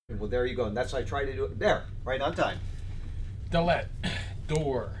Well, there you go. And that's I try to do it there, right on time. Dalet,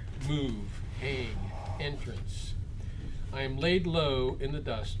 door, move, hang, entrance. I am laid low in the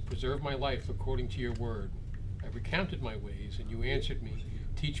dust. Preserve my life according to your word. I recounted my ways, and you answered me.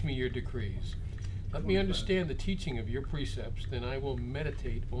 Teach me your decrees. Let me understand the teaching of your precepts, then I will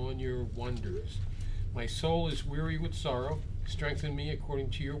meditate on your wonders. My soul is weary with sorrow. Strengthen me according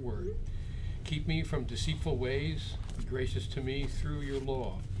to your word. Keep me from deceitful ways. Be gracious to me through your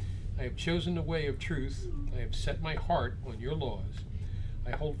law. I have chosen the way of truth. I have set my heart on your laws.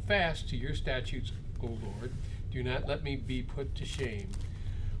 I hold fast to your statutes, O Lord. Do not let me be put to shame.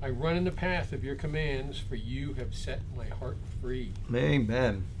 I run in the path of your commands, for you have set my heart free.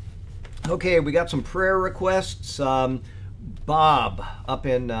 Amen. Okay, we got some prayer requests. Bob up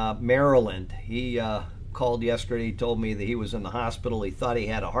in Maryland, he called yesterday. He told me that he was in the hospital. He thought he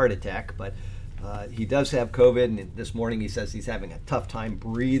had a heart attack, but he does have COVID, and this morning he says he's having a tough time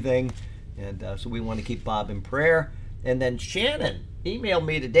breathing, and so we want to keep Bob in prayer. And then Shannon emailed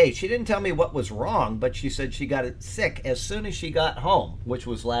me today. She didn't tell me what was wrong, but she said she got sick as soon as she got home, which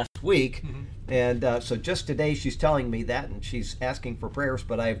was last week. Mm-hmm. And so just today she's telling me that, and she's asking for prayers,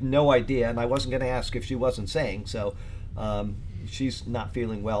 but I have no idea, and I wasn't going to ask if she wasn't saying. So she's not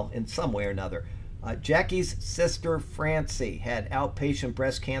feeling well in some way or another. Jackie's sister Francie had outpatient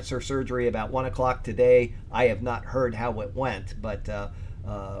breast cancer surgery about 1 o'clock today. I have not heard how it went, but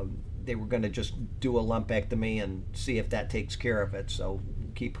they were going to just do a lumpectomy and see if that takes care of it. So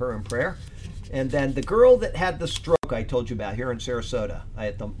keep her in prayer. And then the girl that had the stroke I told you about here in Sarasota,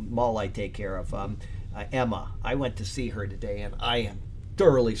 at the mall I take care of, Emma. I went to see her today, and I am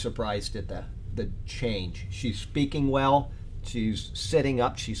thoroughly surprised at the change. She's speaking well. She's sitting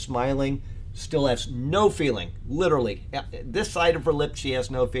up. She's smiling. Still has no feeling. Literally, this side of her lip she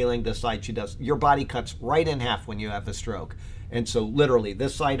has no feeling. This side she does. Your body cuts right in half when you have a stroke. And so literally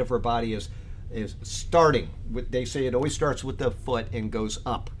this side of her body is starting with, they say it always starts with the foot and goes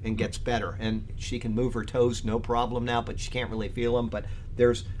up and gets better. And she can move her toes no problem now, but she can't really feel them. But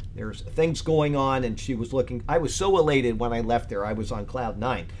there's things going on, and she was looking. I was so elated when I left there. I was on cloud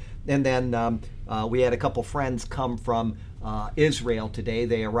 9. And then we had a couple friends come from Israel today.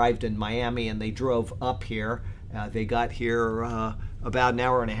 They arrived in Miami and they drove up here. They got here about an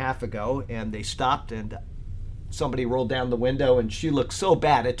hour and a half ago, and they stopped, and somebody rolled down the window, and she looked so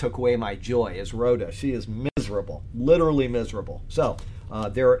bad it took away my joy. Is Rhoda. She is miserable, literally miserable. So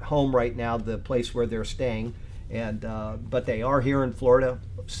they're at home right now, the place where they're staying, and but they are here in Florida,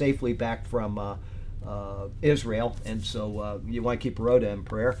 safely back from Israel, and so you want to keep Rhoda in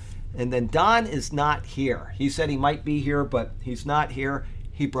prayer. And then Don is not here. He said he might be here, but he's not here.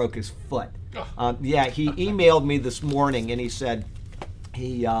 He broke his foot. Yeah, he emailed me this morning, and he said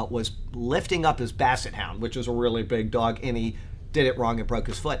he was lifting up his Basset Hound, which is a really big dog, and he did it wrong and broke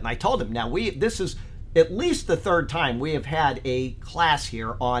his foot. And I told him, now this is at least the third time we have had a class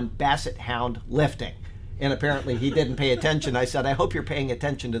here on Basset Hound lifting. And apparently he didn't pay attention. I said, I hope you're paying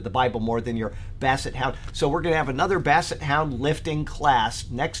attention to the Bible more than your Basset Hound. So we're going to have another Basset Hound lifting class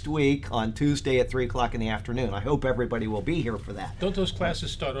next week on Tuesday at 3 o'clock in the afternoon. I hope everybody will be here for that. Don't those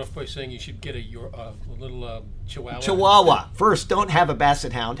classes start off by saying you should get a little Chihuahua? Chihuahua. First, don't have a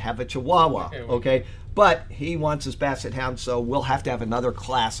Basset Hound, have a Chihuahua, okay? But he wants his Basset Hound, so we'll have to have another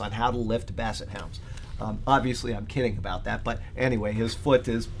class on how to lift Basset Hounds. Obviously, I'm kidding about that, but anyway, his foot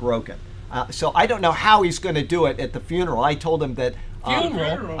is broken. So I don't know how he's going to do it at the funeral. I told him that...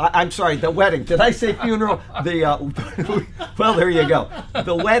 Funeral? I'm sorry, the wedding. Did I say funeral? Well, there you go.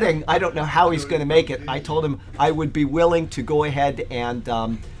 The wedding, I don't know how he's going to make it. I told him I would be willing to go ahead and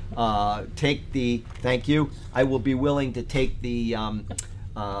take the... Thank you. I will be willing to take the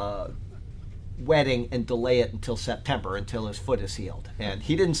wedding and delay it until September, until his foot is healed. And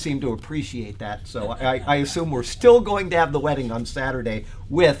he didn't seem to appreciate that, so I assume we're still going to have the wedding on Saturday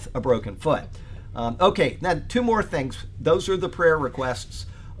with a broken foot. Okay, now 2 more things. Those are the prayer requests,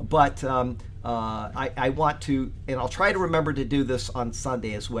 but I want to, and I'll try to remember to do this on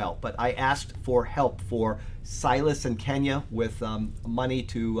Sunday as well, but I asked for help for Silas and Kenya with money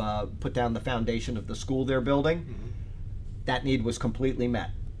to put down the foundation of the school they're building. Mm-hmm. That need was completely met.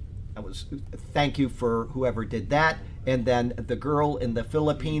 Thank you for whoever did that. And then the girl in the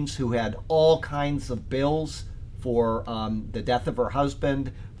Philippines who had all kinds of bills for the death of her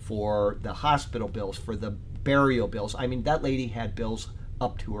husband, for the hospital bills, for the burial bills. I mean, that lady had bills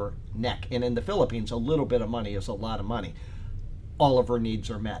up to her neck. And in the Philippines, a little bit of money is a lot of money. All of her needs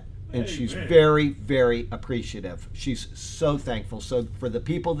are met. And she's very, very appreciative. She's so thankful. So for the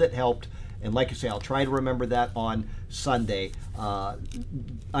people that helped, and like I say, I'll try to remember that on Sunday.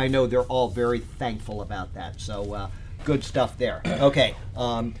 I know they're all very thankful about that. So good stuff there. Okay,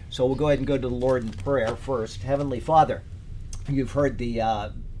 so we'll go ahead and go to the Lord in prayer first. Heavenly Father, you've heard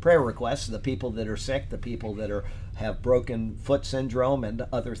the prayer requests, the people that are sick, the people that have broken foot syndrome and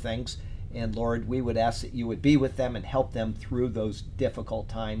other things. And Lord, we would ask that you would be with them and help them through those difficult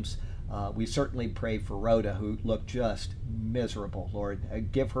times. We certainly pray for Rhoda, who looked just miserable.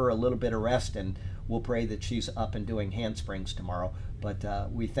 Lord, give her a little bit of rest, and we'll pray that she's up and doing handsprings tomorrow.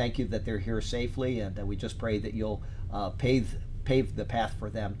 But we thank you that they're here safely, and we just pray that you'll pave the path for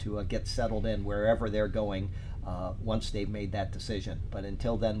them to get settled in wherever they're going once they've made that decision. But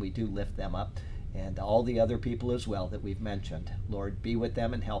until then, we do lift them up, and all the other people as well that we've mentioned. Lord, be with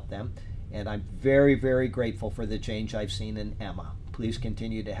them and help them. And I'm very, very grateful for the change I've seen in Emma. Please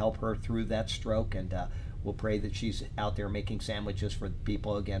continue to help her through that stroke, and we'll pray that she's out there making sandwiches for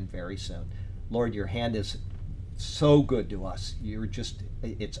people again very soon. Lord, your hand is so good to us.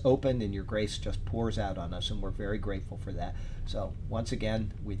 It's open, and your grace just pours out on us, and we're very grateful for that. So once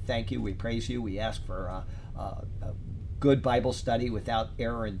again, we thank you, we praise you, we ask for a good Bible study without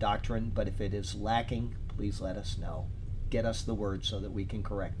error in doctrine, but if it is lacking, please let us know. Get us the word so that we can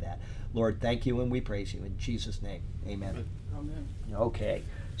correct that. Lord, thank you, and we praise you in Jesus' name. Amen. Amen. Okay,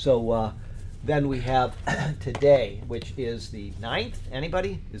 so then we have today, which is the 9th.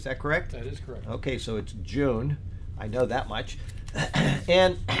 Anybody? Is that correct? That is correct. Okay, so it's June. I know that much.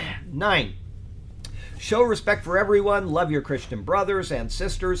 And 9. Show respect for everyone. Love your Christian brothers and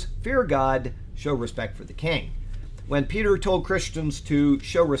sisters. Fear God. Show respect for the king. When Peter told Christians to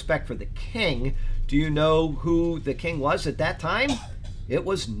show respect for the king, do you know who the king was at that time? It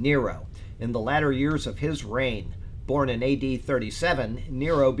was Nero. In the latter years of his reign, born in AD 37,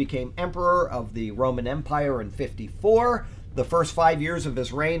 Nero became emperor of the Roman Empire in 54. The first 5 years of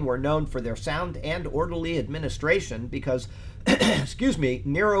his reign were known for their sound and orderly administration because,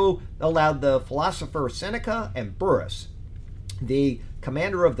 Nero allowed the philosopher Seneca and Burrus, the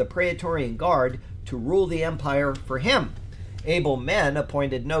commander of the Praetorian Guard, to rule the empire for him. Able men,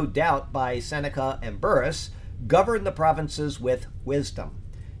 appointed no doubt by Seneca and Burrus, governed the provinces with wisdom.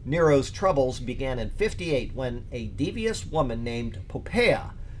 Nero's troubles began in 58 when a devious woman named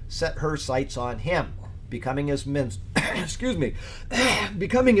Poppaea set her sights on him, becoming his mistress.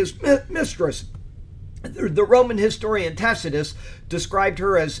 The Roman historian Tacitus described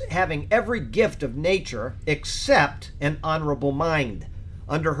her as having every gift of nature except an honorable mind.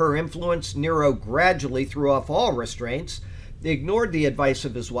 Under her influence, Nero gradually threw off all restraints, ignored the advice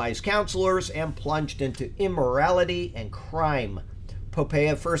of his wise counselors, and plunged into immorality and crime.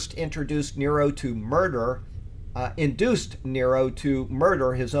 Poppaea first induced Nero to murder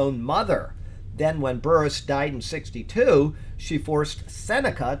his own mother. Then, when Burrus died in 62, she forced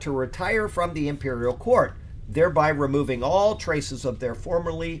Seneca to retire from the imperial court, thereby removing all traces of their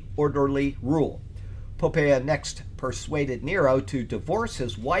formerly orderly rule. Poppaea next persuaded Nero to divorce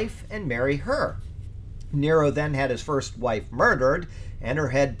his wife and marry her. Nero then had his first wife murdered and her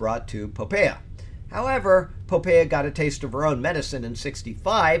head brought to Poppaea. However, Poppaea got a taste of her own medicine in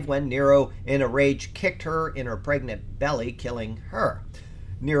 65 when Nero, in a rage, kicked her in her pregnant belly, killing her.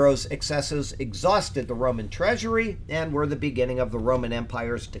 Nero's excesses exhausted the Roman treasury and were the beginning of the Roman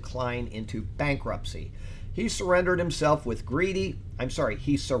Empire's decline into bankruptcy. He surrounded himself with greedy,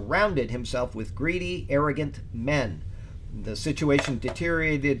 arrogant men. The situation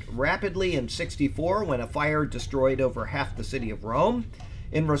deteriorated rapidly in 64 when a fire destroyed over half the city of Rome.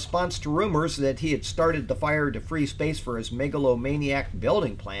 In response to rumors that he had started the fire to free space for his megalomaniac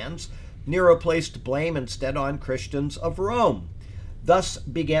building plans, Nero placed blame instead on Christians of Rome. Thus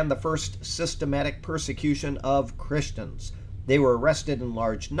began the first systematic persecution of Christians. They were arrested in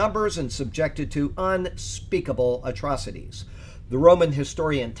large numbers and subjected to unspeakable atrocities. The Roman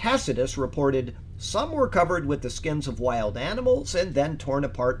historian Tacitus reported some were covered with the skins of wild animals and then torn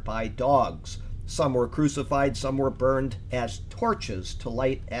apart by dogs. Some were crucified, some were burned as torches to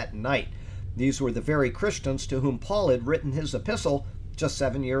light at night. These were the very Christians to whom Paul had written his epistle just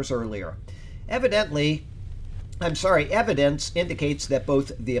 7 years earlier. Evidence indicates that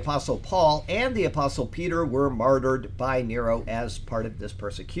both the Apostle Paul and the Apostle Peter were martyred by Nero as part of this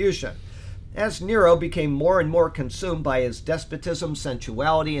persecution. As Nero became more and more consumed by his despotism,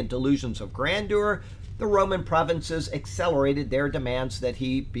 sensuality, and delusions of grandeur, the Roman provinces accelerated their demands that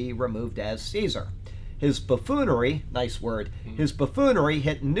he be removed as Caesar. His buffoonery, his buffoonery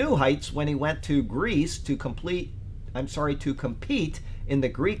hit new heights when he went to Greece to compete in the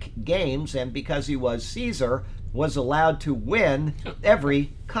Greek games, and because he was Caesar, was allowed to win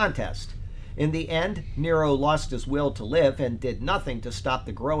every contest. In the end, Nero lost his will to live and did nothing to stop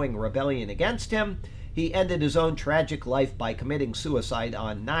the growing rebellion against him. He ended his own tragic life by committing suicide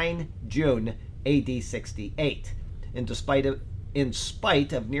on 9 June AD 68. In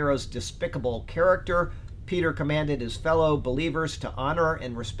spite of Nero's despicable character, Peter commanded his fellow believers to honor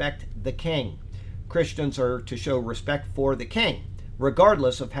and respect the king. Christians are to show respect for the king,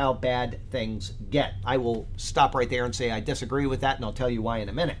 regardless of how bad things get. I will stop right there and say I disagree with that, and I'll tell you why in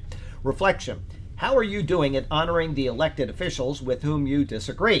a minute. Reflection. How are you doing at honoring the elected officials with whom you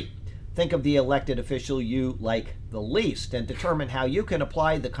disagree? Think of the elected official you like the least and determine how you can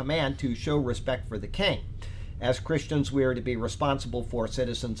apply the command to show respect for the king. As Christians, we are to be responsible for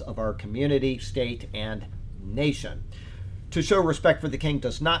citizens of our community, state, and nation. To show respect for the king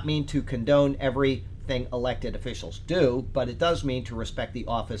does not mean to condone everything elected officials do, but it does mean to respect the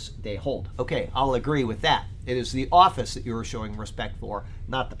office they hold. Okay, I'll agree with that. It is the office that you are showing respect for,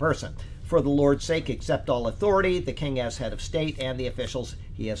 not the person. For the Lord's sake, accept all authority, the king as head of state, and the officials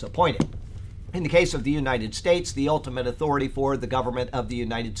he has appointed. In the case of the United States, the authority for the government of the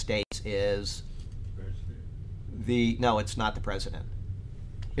United States is no, it's not the president.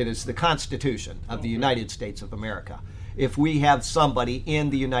 It is the Constitution of the United States of America. If we have somebody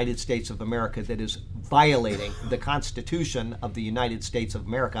in the United States of America that is violating the Constitution of the United States of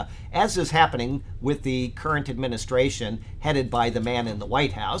America, as is happening with the current administration headed by the man in the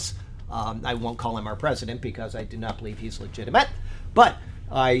White House, I won't call him our president because I do not believe he's legitimate, but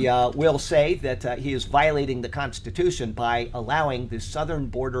I will say that he is violating the Constitution by allowing the southern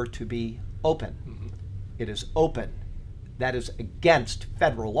border to be open. It is open. That is against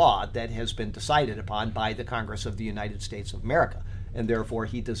federal law that has been decided upon by the Congress of the United States of America, and therefore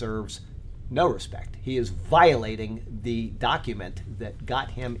he deserves no respect. He is violating the document that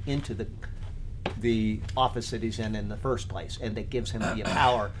got him into the office that he's in the first place, and that gives him the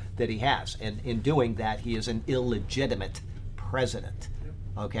power that he has. And in doing that, he is an illegitimate president.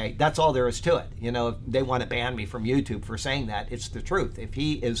 Okay, that's all there is to it. You know, if they want to ban me from YouTube for saying that, it's the truth. If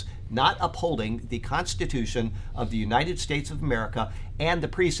he is not upholding the Constitution of the United States of America and the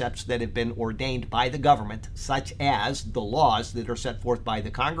precepts that have been ordained by the government, such as the laws that are set forth by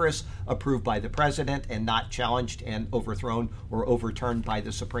the Congress, approved by the president, and not challenged and overthrown or overturned by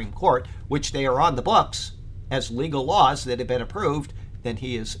the Supreme Court, which they are on the books as legal laws that have been approved, then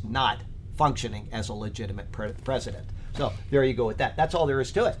he is not functioning as a legitimate president. So there you go with that. That's all there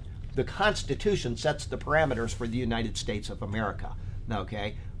is to it. The Constitution sets the parameters for the United States of America.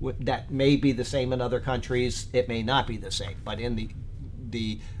 Okay, that may be the same in other countries. It may not be the same. But in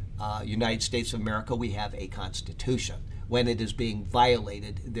the United States of America, we have a Constitution. When it is being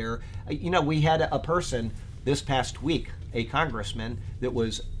violated, we had a person this past week, a congressman, that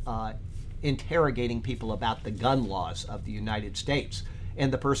was interrogating people about the gun laws of the United States.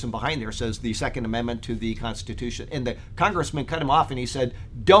 And the person behind there says the Second Amendment to the Constitution. And the congressman cut him off and he said,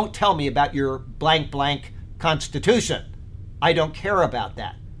 "Don't tell me about your blank blank Constitution. I don't care about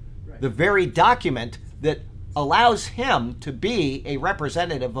that." Right. The very document that allows him to be a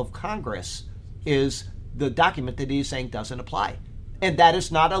representative of Congress is the document that he's saying doesn't apply. And that is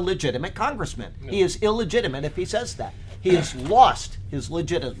not a legitimate congressman. No. He is illegitimate if he says that. He has lost his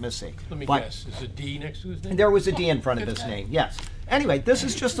legitimacy. Let me guess. Is a D next to his name? There was a D in front of his name, yes. Anyway, this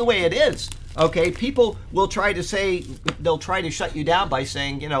is just the way it is. Okay, people will try to say, they'll try to shut you down by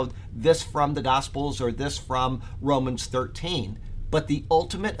saying, this from the Gospels or this from Romans 13. But the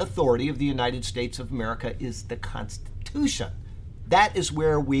ultimate authority of the United States of America is the Constitution. That is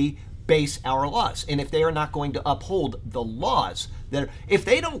where we base our laws. And if they are not going to uphold the laws, if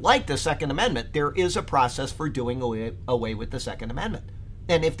they don't like the Second Amendment, there is a process for doing away with the Second Amendment.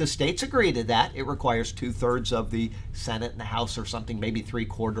 And if the states agree to that, it requires 2/3 of the Senate and the House or something, maybe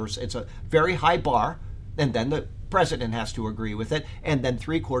 3/4. It's a very high bar. And then the president has to agree with it. And then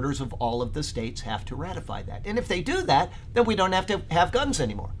 3/4 of all of the states have to ratify that. And if they do that, then we don't have to have guns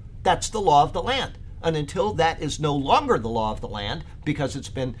anymore. That's the law of the land. And until that is no longer the law of the land, because it's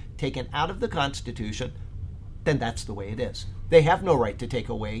been taken out of the Constitution, then that's the way it is. They have no right to take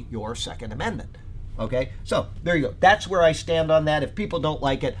away your Second Amendment. Okay, so there you go. That's where I stand on that. If people don't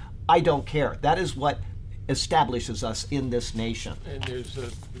like it, I don't care. That is what establishes us in this nation. And there's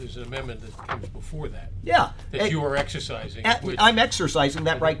an amendment that comes before that. Yeah. That you are exercising. I'm exercising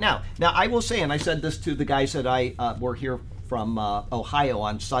that right now. Now, I will say, and I said this to the guys that I were here from Ohio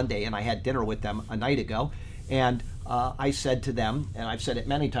on Sunday, and I had dinner with them a night ago, and I said to them, and I've said it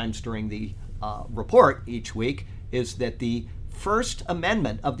many times during the report each week, is that the First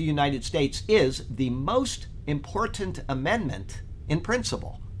Amendment of the United States is the most important amendment in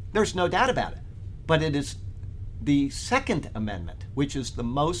principle. There's no doubt about it. But it is the Second Amendment, which is the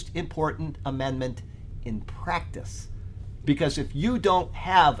most important amendment in practice. Because if you don't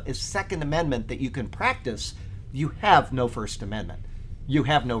have a Second Amendment that you can practice, you have no First Amendment. You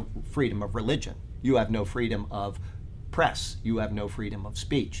have no freedom of religion. You have no freedom of press, you have no freedom of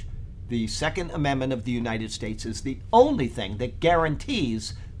speech. The Second Amendment of the United States is the only thing that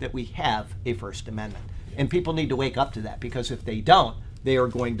guarantees that we have a First Amendment. And people need to wake up to that, because if they don't, they are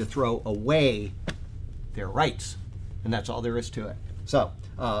going to throw away their rights. And that's all there is to it. So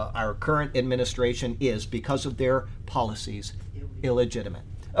our current administration is, because of their policies, illegitimate.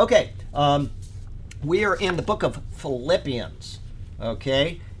 Okay, we are in the book of Philippians,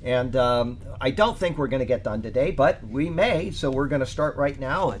 okay? And I don't think we're going to get done today, but we may, so we're going to start right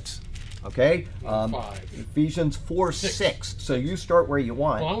now. It's okay. Ephesians 4:6. So you start where you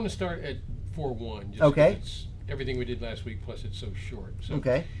want. Well, I want to start at 4:1. Okay. It's everything we did last week, plus it's so short. So,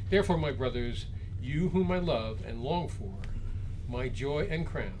 okay. Therefore, my brothers, you whom I love and long for, my joy and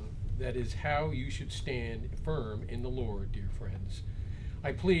crown, that is how you should stand firm in the Lord, dear friends.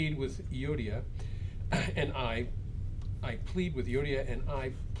 I plead with Euodia, and I plead with Euodia, and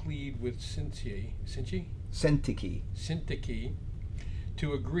I plead with Syntyche,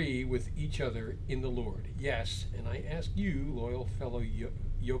 to agree with each other in the Lord. Yes, and I ask you, loyal fellow,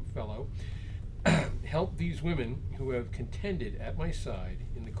 yoke fellow, help these women who have contended at my side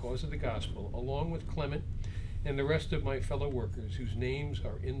in the cause of the gospel, along with Clement and the rest of my fellow workers whose names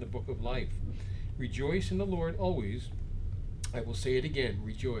are in the book of life. Rejoice in the Lord always. I will say it again,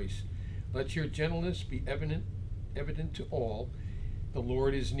 rejoice. Let your gentleness be evident to all. The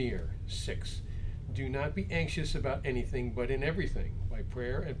Lord is near. 6. Do not be anxious about anything, but in everything, by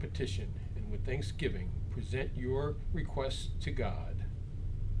prayer and petition, and with thanksgiving, present your requests to God.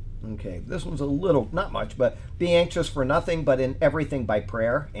 Okay, this one's a little, not much, but be anxious for nothing, but in everything by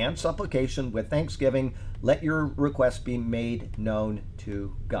prayer and supplication with thanksgiving, let your requests be made known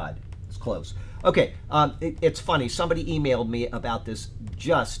to God. It's close. Okay, it's funny. Somebody emailed me about this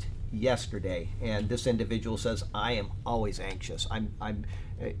just yesterday, and this individual says, I am always anxious. I'm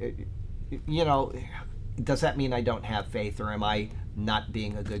you know, does that mean I don't have faith, or am I not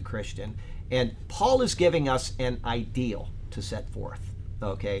being a good Christian? And Paul is giving us an ideal to set forth.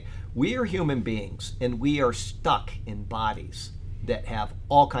 Okay, we are human beings, and we are stuck in bodies that have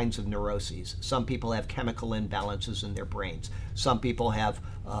all kinds of neuroses. Some people have chemical imbalances in their brains. Some people have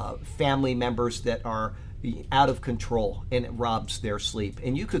family members that are out of control, and it robs their sleep.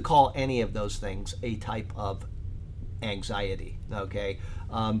 And you could call any of those things a type of anxiety. Okay,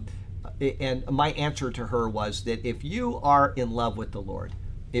 and my answer to her was that if you are in love with the Lord,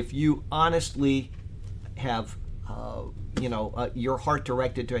 if you honestly have your heart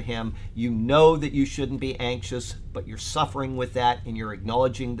directed to Him, you know that you shouldn't be anxious, but you're suffering with that, and you're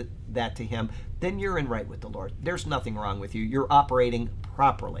acknowledging that to Him, then you're in right with the Lord. There's nothing wrong with you. You're operating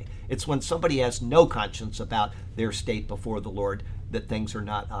properly. It's when somebody has no conscience about their state before the Lord that things are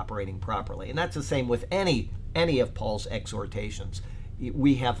not operating properly. And that's the same with any of Paul's exhortations.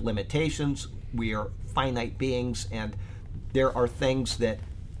 We have limitations. We are finite beings, and there are things that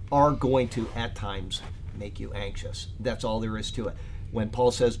are going to, at times, make you anxious. That's all there is to it. When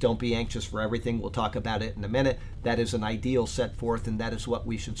Paul says don't be anxious for everything, we'll talk about it in a minute, that is an ideal set forth, and that is what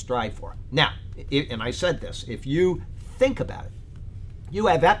we should strive for. Now, and I said this, if you think about it, you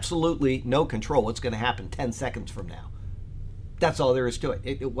have absolutely no control what's going to happen 10 seconds from now. That's all there is to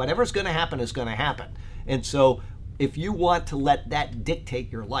it. Whatever's going to happen is going to happen. And so if you want to let that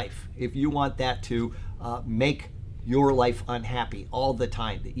dictate your life, if you want that to make your life unhappy all the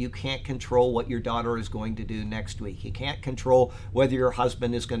time, that you can't control what your daughter is going to do next week, you can't control whether your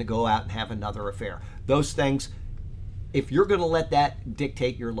husband is going to go out and have another affair, those things, if you're going to let that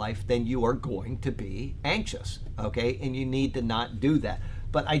dictate your life, then you are going to be anxious, okay? And you need to not do that.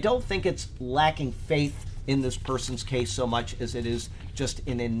 But I don't think it's lacking faith in this person's case so much as it is just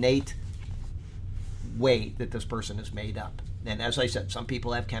an innate way that this person is made up. And as I said, some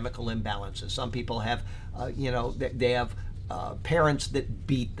people have chemical imbalances. Some people have, they have parents that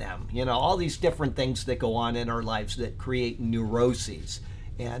beat them. All these different things that go on in our lives that create neuroses.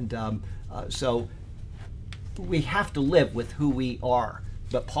 And so we have to live with who we are.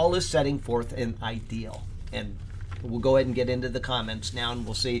 But Paul is setting forth an ideal. And we'll go ahead and get into the comments now, and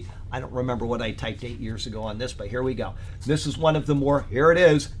we'll see. I don't remember what I typed 8 years ago on this, but here we go. This is one of the more, here it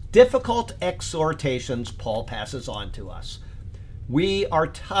is, difficult exhortations Paul passes on to us. We are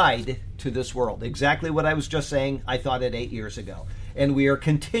tied to this world. Exactly what I was just saying, I thought it 8 years ago. And we are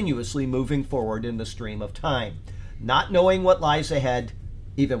continuously moving forward in the stream of time, not knowing what lies ahead,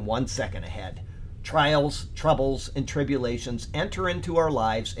 even 1 second ahead. Trials, troubles, and tribulations enter into our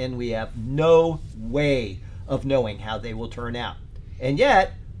lives, and we have no way of knowing how they will turn out. And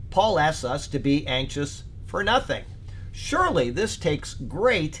yet, Paul asks us to be anxious for nothing. Surely this takes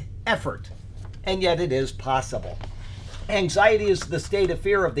great effort, and yet it is possible. Anxiety is the state of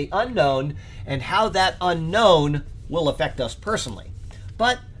fear of the unknown and how that unknown will affect us personally.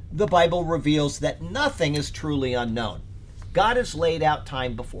 But the Bible reveals that nothing is truly unknown. God has laid out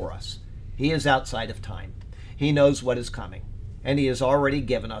time before us. He is outside of time. He knows what is coming, and he has already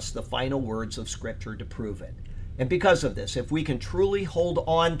given us the final words of Scripture to prove it. And because of this, if we can truly hold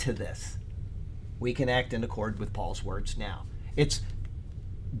on to this, we can act in accord with Paul's words now. It's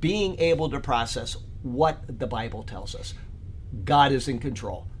being able to process what the Bible tells us. God is in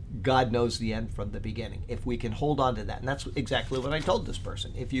control. God knows the end from the beginning. If we can hold on to that, and that's exactly what I told this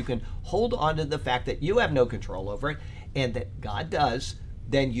person. If you can hold on to the fact that you have no control over it and that God does,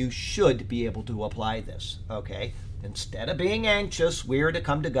 then you should be able to apply this, okay? Instead of being anxious, we are to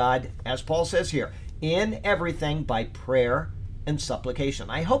come to God, as Paul says here, in everything by prayer and supplication.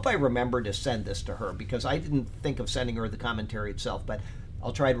 I hope I remember to send this to her, because I didn't think of sending her the commentary itself, but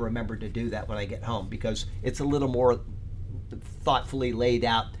I'll try to remember to do that when I get home, because it's a little more thoughtfully laid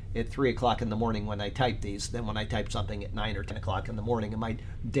out at 3 o'clock in the morning when I type these than when I type something at 9 or 10 o'clock in the morning and my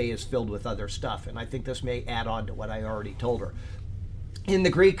day is filled with other stuff. And I think this may add on to what I already told her. In the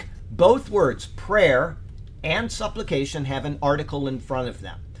Greek, both words, prayer and supplication, have an article in front of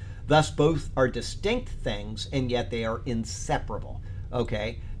them. Thus, both are distinct things, and yet they are inseparable.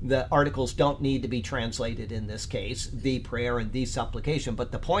 Okay? The articles don't need to be translated in this case, the prayer and the supplication,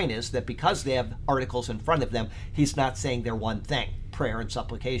 but the point is that because they have articles in front of them, he's not saying they're one thing, prayer and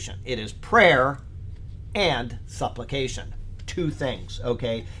supplication. It is prayer and supplication, two things,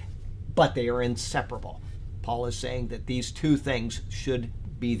 okay? But they are inseparable. Paul is saying that these two things should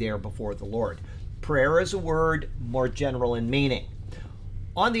be there before the Lord. Prayer is a word more general in meaning.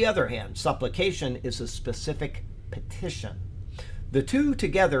 On the other hand, supplication is a specific petition. The two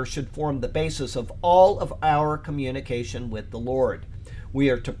together should form the basis of all of our communication with the Lord. We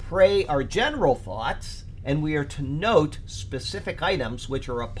are to pray our general thoughts, and we are to note specific items which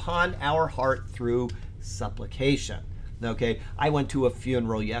are upon our heart through supplication. Okay, I went to a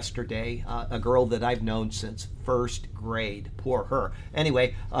funeral yesterday, a girl that I've known since first grade. Poor her.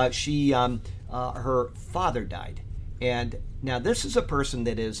 Anyway, her father died. And now this is a person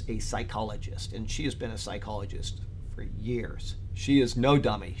that is a psychologist, and she has been a psychologist for years. She is no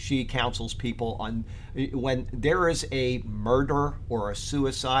dummy. She counsels people on when there is a murder or a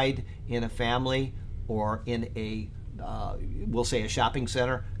suicide in a family or in a, we'll say a shopping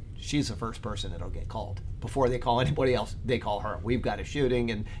center. She's the first person that'll get called. Before they call anybody else, they call her. We've got a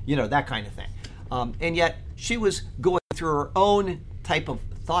shooting and, that kind of thing. And yet she was going through her own type of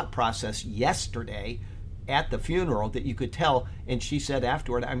thought process yesterday at the funeral that you could tell. And she said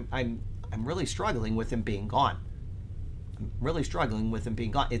afterward, I'm really struggling with him being gone. I'm really struggling with him being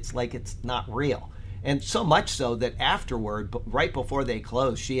gone. It's like it's not real. And so much so that afterward, right before they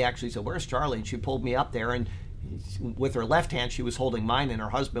closed, she actually said, "Where's Charlie?" And she pulled me up there, and with her left hand, she was holding mine, and her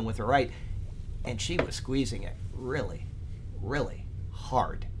husband with her right. And she was squeezing it really, really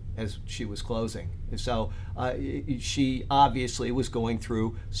hard as she was closing. So she obviously was going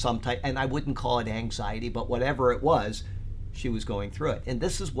through some type, and I wouldn't call it anxiety, but whatever it was, she was going through it. And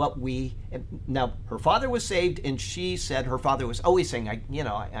this is what now her father was saved, and she said her father was always saying,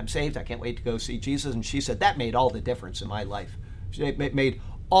 I'm saved, I can't wait to go see Jesus. And she said, that made all the difference in my life. It made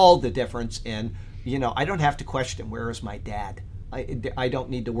all the difference in, I don't have to question, where is my dad? I don't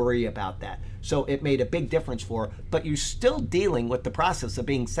need to worry about that. So it made a big difference for her, but you're still dealing with the process of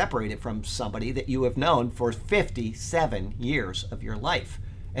being separated from somebody that you have known for 57 years of your life.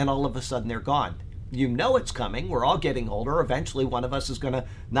 And all of a sudden they're gone. You know it's coming. We're all getting older. Eventually one of us is going to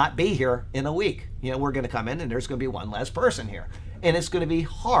not be here in a week. We're going to come in and there's going to be one less person here. And it's going to be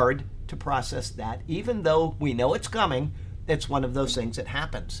hard to process that. Even though we know it's coming, it's one of those things that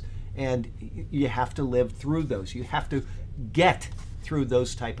happens. And you have to live through those. You have to get through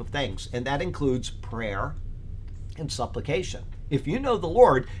those type of things. And that includes prayer and supplication. If you know the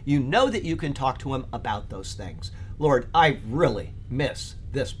Lord, you know that you can talk to him about those things. Lord, I really miss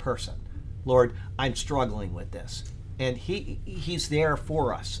this person. Lord, I'm struggling with this. And he's there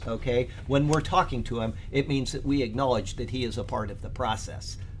for us, okay? When we're talking to him, it means that we acknowledge that he is a part of the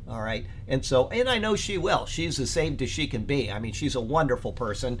process, all right? And I know she will. She's as saved as she can be. I mean, she's a wonderful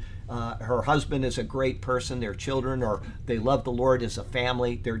person. Her husband is a great person. Their children, they love the Lord as a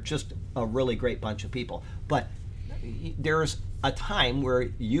family. They're just a really great bunch of people. But there's a time where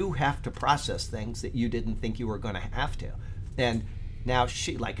you have to process things that you didn't think you were going to have to. And now,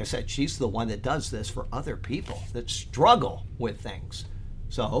 like I said, she's the one that does this for other people that struggle with things.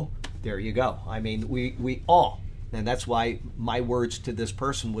 So there you go. I mean, we all And that's why my words to this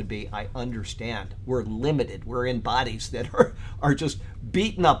person would be, I understand. We're limited. We're in bodies that are just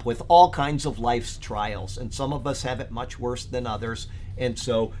beaten up with all kinds of life's trials. And some of us have it much worse than others. And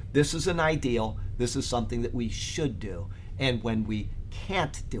so this is an ideal. This is something that we should do. And when we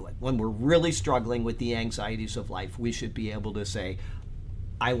can't do it, when we're really struggling with the anxieties of life, we should be able to say,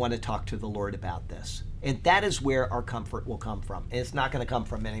 I want to talk to the Lord about this. And that is where our comfort will come from. And it's not going to come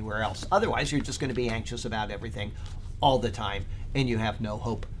from anywhere else. Otherwise, you're just going to be anxious about everything all the time, and you have no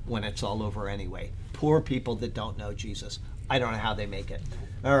hope when it's all over anyway. Poor people that don't know Jesus. I don't know how they make it.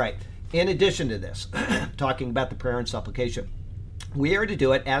 All right. In addition to this, talking about the prayer and supplication, we are to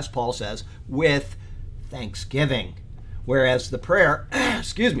do it, as Paul says, with thanksgiving. Whereas the prayer,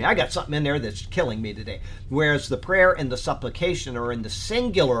 excuse me, I got something in there that's killing me today. Whereas the prayer and the supplication are in the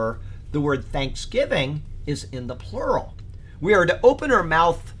singular, the word thanksgiving is in the plural. We are to open our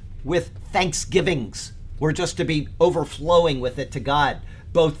mouth with thanksgivings. We're just to be overflowing with it to God,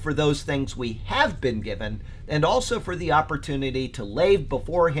 both for those things we have been given and also for the opportunity to lay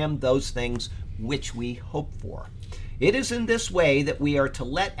before Him those things which we hope for. It is in this way that we are to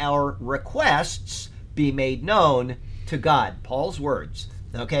let our requests be made known to God. Paul's words.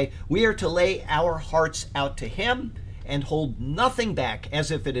 Okay? We are to lay our hearts out to Him and hold nothing back as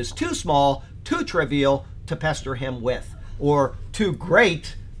if it is too small, too trivial to pester Him with, or too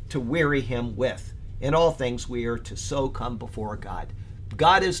great to weary Him with. In all things, we are to so come before God.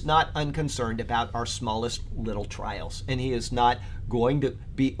 God is not unconcerned about our smallest little trials, and He is not going to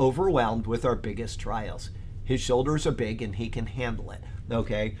be overwhelmed with our biggest trials. His shoulders are big, and He can handle it.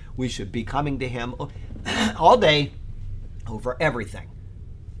 Okay? We should be coming to Him all day over everything.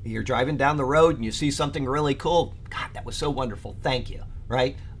 You're driving down the road and you see something really cool. God, that was so wonderful. Thank you.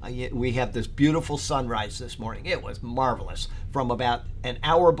 Right? We have this beautiful sunrise this morning. It was marvelous. From about an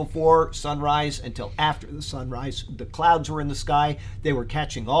hour before sunrise until after the sunrise, the clouds were in the sky. They were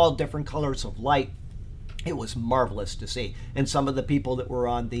catching all different colors of light. It was marvelous to see. And some of the people that were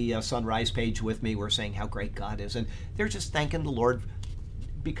on the sunrise page with me were saying how great God is. And they're just thanking the Lord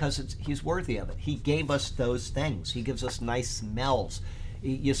because He's worthy of it. He gave us those things. He gives us nice smells.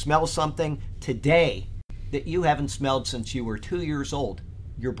 You smell something today that you haven't smelled since you were 2 years old,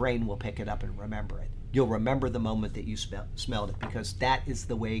 your brain will pick it up and remember it. You'll remember the moment that you smelled it, because that is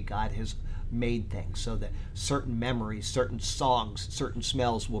the way God has made things, so that certain memories, certain songs, certain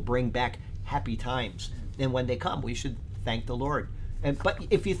smells will bring back happy times. And when they come, we should thank the Lord. But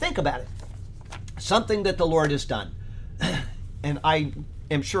if you think about it, something that the Lord has done, and I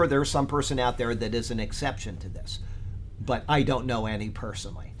am sure there's some person out there that is an exception to this, but I don't know any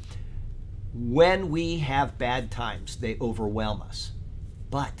personally. When we have bad times, they overwhelm us.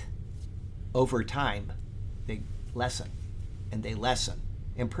 But over time, they lessen, and they lessen.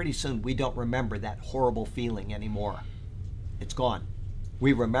 And pretty soon, we don't remember that horrible feeling anymore. It's gone.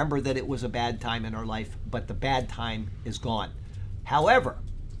 We remember that it was a bad time in our life, but the bad time is gone. However,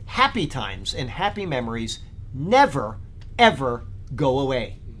 happy times and happy memories never, ever go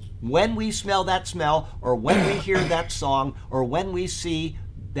away. When we smell that smell, or when we hear that song, or when we see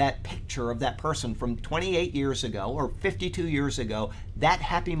that picture of that person from 28 years ago or 52 years ago, that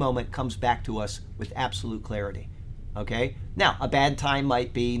happy moment comes back to us with absolute clarity. Okay? Now, a bad time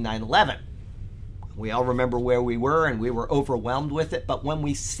might be 9/11. We all remember where we were and we were overwhelmed with it, but when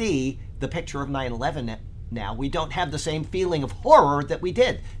we see the picture of 9/11 now, we don't have the same feeling of horror that we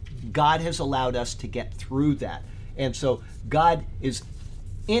did. God has allowed us to get through that. And so God is,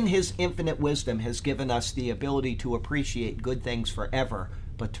 in His infinite wisdom, has given us the ability to appreciate good things forever,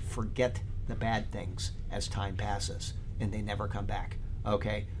 but to forget the bad things as time passes, and they never come back.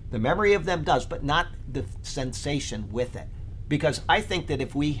 Okay? The memory of them does, but not the sensation with it. Because I think that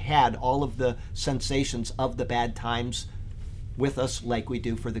if we had all of the sensations of the bad times with us like we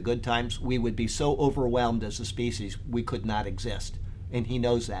do for the good times, we would be so overwhelmed as a species we could not exist. And He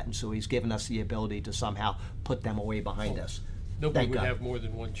knows that, and so He's given us the ability to somehow put them away behind us. Nobody would have more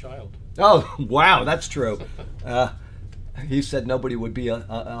than one child. Oh, wow, that's true. He said nobody would be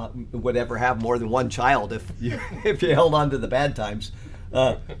would ever have more than one child if you held on to the bad times.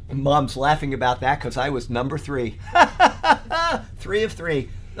 Mom's laughing about that because I was number 3. 3 of 3.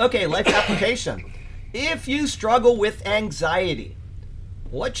 Okay, life application. If you struggle with anxiety,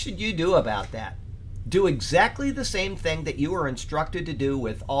 what should you do about that? Do exactly the same thing that you are instructed to do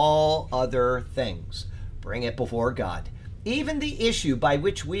with all other things. Bring it before God. Even the issue by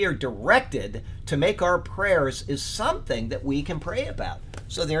which we are directed to make our prayers is something that we can pray about.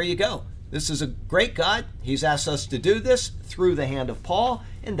 So there you go. This is a great God. He's asked us to do this through the hand of Paul,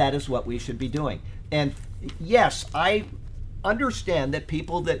 and that is what we should be doing. And yes, I understand that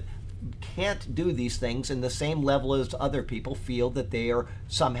people that can't do these things in the same level as other people feel that they are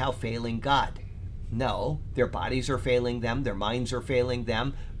somehow failing God. No, their bodies are failing them, their minds are failing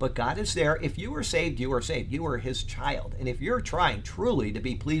them, but God is there. If you are saved, you are saved. You are his child. And if you're trying truly to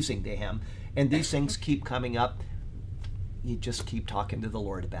be pleasing to him, and these things keep coming up, you just keep talking to the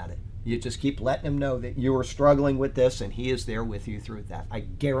Lord about it. You just keep letting him know that you are struggling with this, and he is there with you through that. I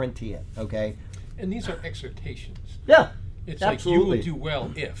guarantee it, okay? And these are exhortations. Yeah. It's Absolutely. like you will do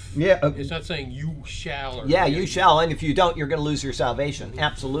well if. Yeah. It's not saying you shall. Or yeah, you shall, and if you don't, you're going to lose your salvation.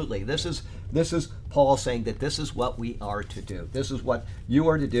 Absolutely. This is Paul saying that this is what we are to do. This is what you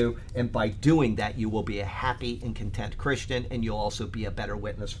are to do, and by doing that, you will be a happy and content Christian, and you'll also be a better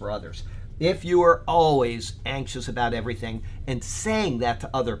witness for others. If you are always anxious about everything and saying that to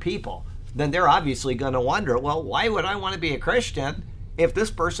other people, then they're obviously going to wonder, well, why would I want to be a Christian if this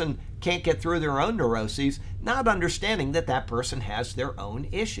person can't get through their own neuroses, not understanding that that person has their own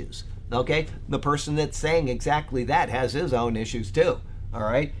issues, okay? The person that's saying exactly that has his own issues too, all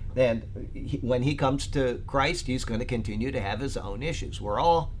right? And when he comes to Christ, he's going to continue to have his own issues. We're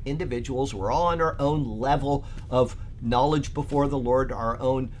all individuals. We're all on our own level of knowledge before the Lord, our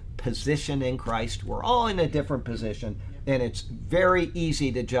own position in Christ. We're all in a different position, and it's very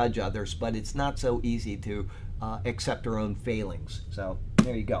easy to judge others, but it's not so easy to accept our own failings. So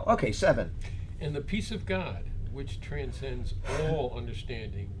there you go. Okay, 7. And the peace of God, which transcends all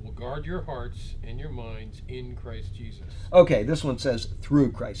understanding, will guard your hearts and your minds in Christ Jesus. Okay, this one says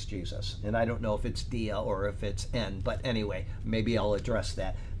through Christ Jesus, and I don't know if it's dia or if it's n, but anyway, maybe I'll address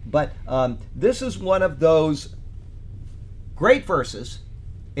that. But this is one of those great verses.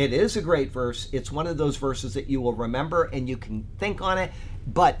 It is a great verse. It's one of those verses that you will remember and you can think on it,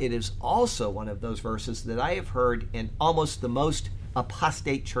 but it is also one of those verses that I have heard in almost the most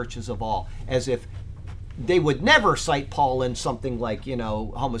apostate churches of all, as if they would never cite Paul in something like,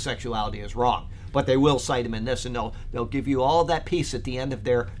 homosexuality is wrong, but they will cite him in this, and they'll give you all that peace at the end of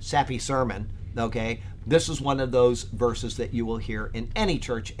their sappy sermon, okay? This is one of those verses that you will hear in any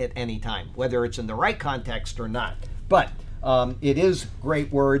church at any time, whether it's in the right context or not. But it is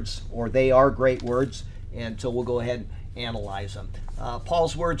great words, or they are great words, and so we'll go ahead and analyze them.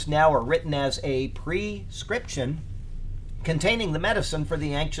 Paul's words now are written as a prescription containing the medicine for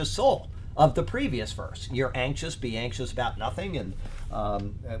the anxious soul of the previous verse. You're anxious, be anxious about nothing, and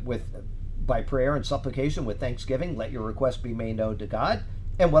by prayer and supplication with thanksgiving, let your requests be made known to God.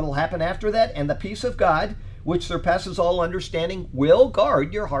 And what will happen after that? And the peace of God, which surpasses all understanding, will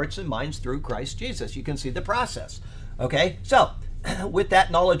guard your hearts and minds through Christ Jesus. You can see the process. Okay, so with that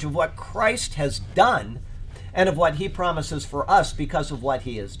knowledge of what Christ has done and of what he promises for us because of what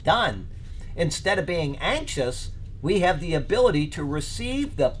he has done, instead of being anxious, we have the ability to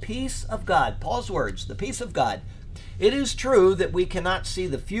receive the peace of God. Paul's words, the peace of God. It is true that we cannot see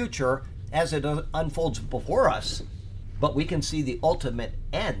the future as it unfolds before us, but we can see the ultimate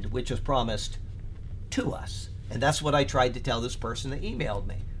end, which is promised to us. And that's what I tried to tell this person that emailed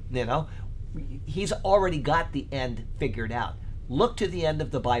me. He's already got the end figured out. Look to the end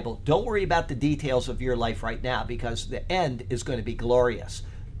of the Bible. Don't worry about the details of your life right now, because the end is going to be glorious.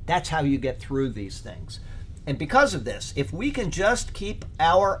 That's how you get through these things. And because of this, if we can just keep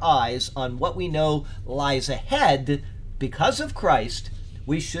our eyes on what we know lies ahead because of Christ,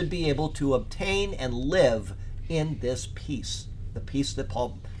 we should be able to obtain and live in this peace, the peace that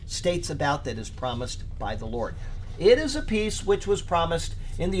Paul states about that is promised by the Lord. It is a peace which was promised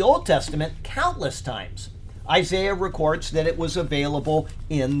in the Old Testament countless times. Isaiah records that it was available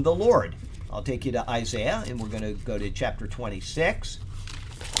in the Lord. I'll take you to Isaiah, and we're going to go to chapter 26.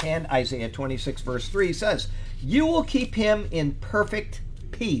 And Isaiah 26 verse 3 says, "You will keep him in perfect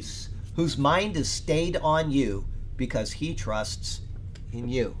peace, whose mind is stayed on you, because he trusts in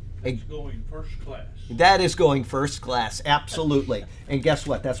you." That's going first class. That is going first class, absolutely. And guess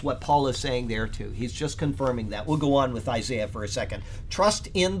what? That's what Paul is saying there too. He's just confirming that. We'll go on with Isaiah for a second. "Trust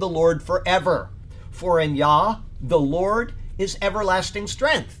in the Lord forever, for in Yah, the Lord, is everlasting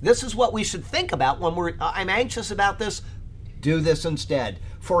strength." This is what we should think about when I'm anxious about this. Do this instead.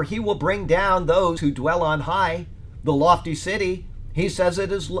 "For he will bring down those who dwell on high, the lofty city. He says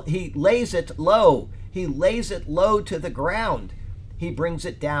he lays it low. He lays it low to the ground. He brings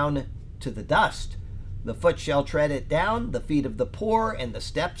it down to the dust. The foot shall tread it down, the feet of the poor, and the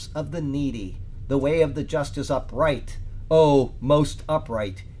steps of the needy. The way of the just is upright. Oh, most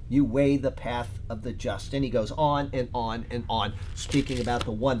upright, you weigh the path of the just." And he goes on and on and on, speaking about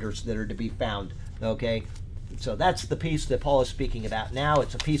the wonders that are to be found. Okay? So that's the peace that Paul is speaking about now.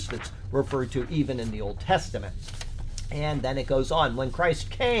 It's a peace that's referred to even in the Old Testament. And then it goes on. When Christ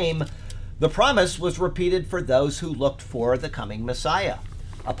came, the promise was repeated for those who looked for the coming Messiah.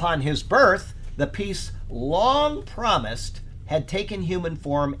 Upon his birth, the peace long promised had taken human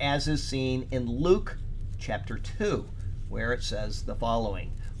form, as is seen in Luke chapter 2, where it says the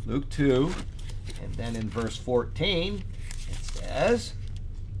following. Luke 2, and then in verse 14, it says,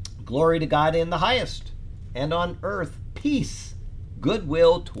 "Glory to God in the highest, and on earth peace,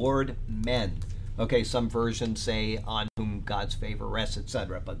 goodwill toward men." Okay, some versions say on whom God's favor rests,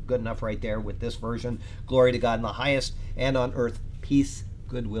 etc. But good enough right there with this version. Glory to God in the highest, and on earth peace,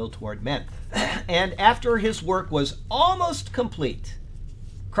 goodwill toward men. And after his work was almost complete,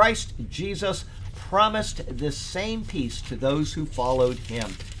 Christ Jesus promised this same peace to those who followed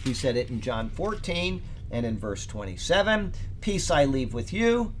him. He said it in John 14 and in verse 27, "Peace I leave with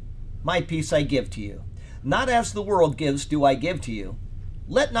you, my peace I give to you. Not as the world gives do I give to you.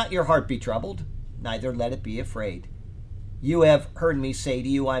 Let not your heart be troubled, neither let it be afraid. You have heard me say to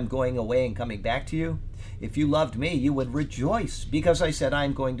you, I am going away and coming back to you. If you loved me, you would rejoice, because I said I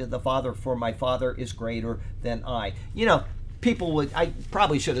am going to the Father, for my Father is greater than I." You know, people would, I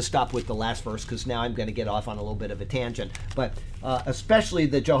probably should have stopped with the last verse, because now I'm going to get off on a little bit of a tangent, but especially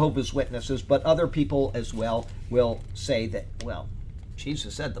the Jehovah's Witnesses, but other people as well will say that, well,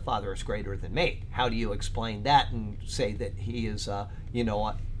 Jesus said the Father is greater than me. How do you explain that and say that he is, on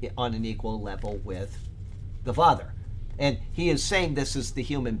an equal level with the Father? And he is saying this is the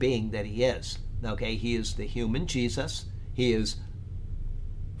human being that he is. Okay, he is the human Jesus. He is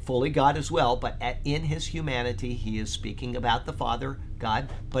fully God as well, but in his humanity, he is speaking about the Father, God,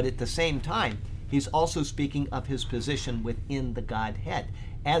 but at the same time, he's also speaking of his position within the Godhead.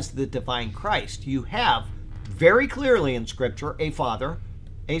 As the divine Christ, you have very clearly in Scripture a Father,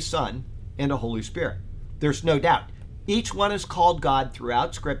 a Son, and a Holy Spirit. There's no doubt. Each one is called God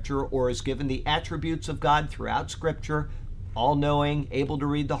throughout Scripture, or is given the attributes of God throughout Scripture, all-knowing, able to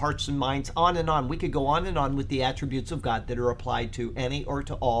read the hearts and minds, on and on. We could go on and on with the attributes of God that are applied to any or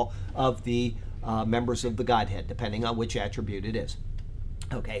to all of the members of the Godhead, depending on which attribute it is.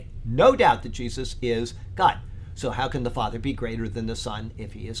 Okay, no doubt that Jesus is God. So how can the Father be greater than the Son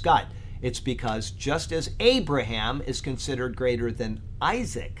if he is God? It's because just as Abraham is considered greater than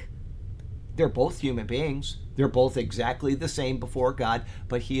Isaac, they're both human beings. They're both exactly the same before God,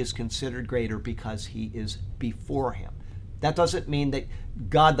 but he is considered greater because he is before him. That doesn't mean that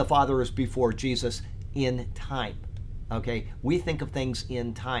God the Father is before Jesus in time. Okay? We think of things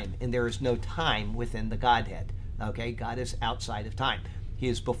in time, and there is no time within the Godhead. Okay? God is outside of time. He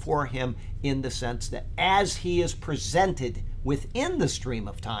is before him in the sense that as he is presented within the stream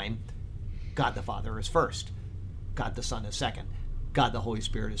of time, God the Father is first. God the Son is second. God the Holy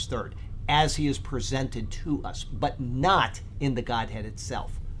Spirit is third. As he is presented to us, but not in the Godhead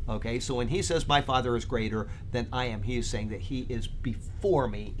itself. Okay, so when he says my Father is greater than I am, he is saying that he is before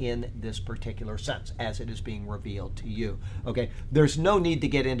me in this particular sense, as it is being revealed to you. Okay, there's no need to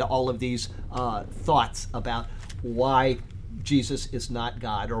get into all of these thoughts about why Jesus is not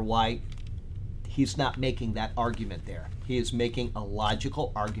God, or why he's not making that argument there. He is making a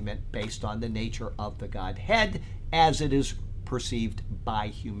logical argument based on the nature of the Godhead as it is perceived by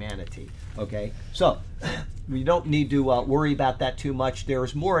humanity. Okay, so we don't need to worry about that too much.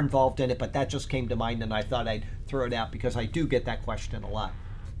 There's more involved in it, but that just came to mind, and I thought I'd throw it out because I do get that question a lot.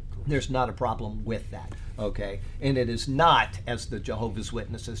 There's not a problem with that, okay? And it is not, as the Jehovah's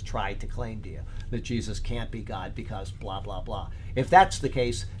Witnesses try to claim to you, that Jesus can't be God because blah, blah, blah. If that's the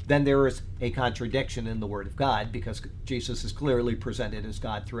case, then there is a contradiction in the Word of God, because Jesus is clearly presented as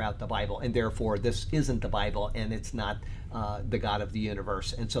God throughout the Bible, and therefore this isn't the Bible, and it's not the God of the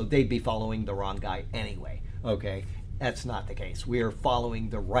universe, and so they'd be following the wrong guy anyway, okay? That's not the case. We are following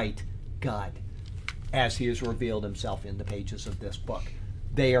the right God as he has revealed himself in the pages of this book.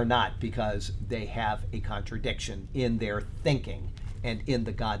 They are not, because they have a contradiction in their thinking and in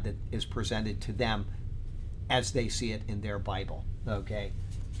the God that is presented to them as they see it in their Bible. Okay?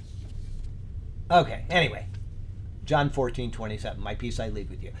 Okay, anyway. John 14:27, my peace I leave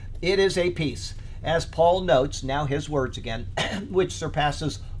with you. It is a peace, as Paul notes, now his words again, which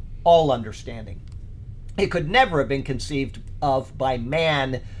surpasses all understanding. It could never have been conceived of by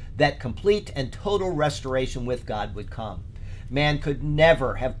man that complete and total restoration with God would come. Man could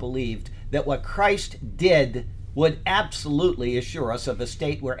never have believed that what Christ did would absolutely assure us of a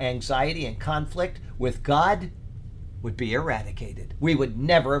state where anxiety and conflict with God would be eradicated. We would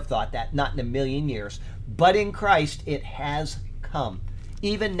never have thought that, not in a million years. But in Christ, it has come.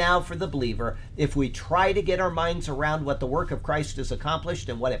 Even now for the believer, if we try to get our minds around what the work of Christ has accomplished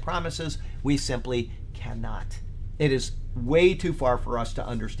and what it promises, we simply cannot. It is way too far for us to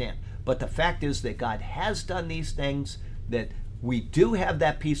understand. But the fact is that God has done these things, that we do have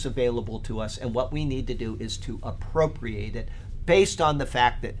that peace available to us, and what we need to do is to appropriate it based on the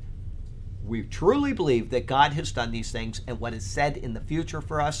fact that we truly believe that God has done these things, and what is said in the future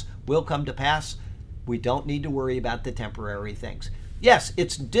for us will come to pass. We don't need to worry about the temporary things. Yes,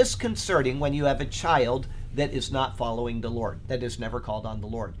 it's disconcerting when you have a child that is not following the Lord, that is never called on the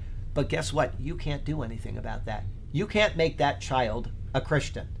Lord. But guess what? You can't do anything about that. You can't make that child a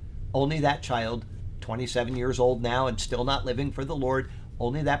Christian. Only that child, 27 years old now and still not living for the Lord,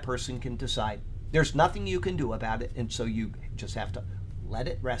 only that person can decide. There's nothing you can do about it, and so you just have to let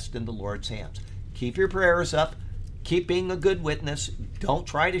it rest in the Lord's hands. Keep your prayers up. Keep being a good witness. Don't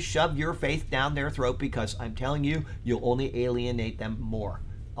try to shove your faith down their throat, because I'm telling you, you'll only alienate them more.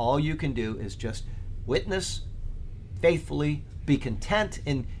 All you can do is just witness faithfully, be content.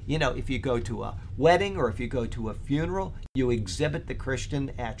 And, if you go to a wedding or if you go to a funeral, you exhibit the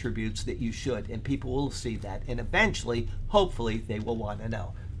Christian attributes that you should, and people will see that. And eventually, hopefully, they will want to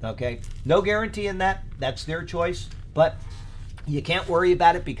know. Okay? No guarantee in that. That's their choice. But you can't worry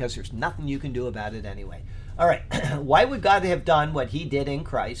about it because there's nothing you can do about it anyway. All right. Why would God have done what he did in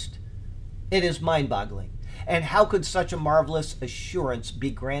Christ? It is mind-boggling. And how could such a marvelous assurance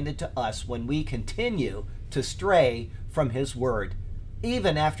be granted to us when we continue to stray from his word,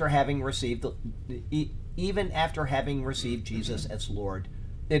 even after having received Jesus as Lord?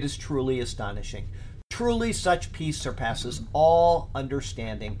 It is truly astonishing. Truly, such peace surpasses all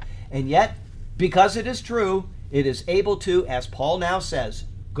understanding. And yet, because it is true, it is able to, as Paul now says,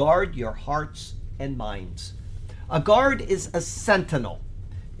 guard your hearts and minds. A guard is a sentinel.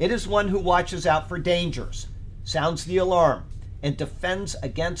 It is one who watches out for dangers, sounds the alarm, and defends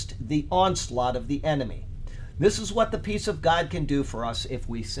against the onslaught of the enemy. This is what the peace of God can do for us if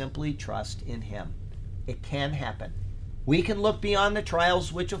we simply trust in him. It can happen. We can look beyond the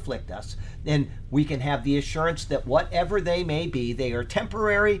trials which afflict us, and we can have the assurance that whatever they may be, they are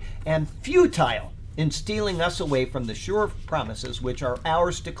temporary and futile in stealing us away from the sure promises which are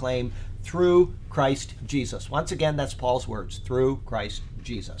ours to claim through Christ Jesus. Once again, that's Paul's words, through Christ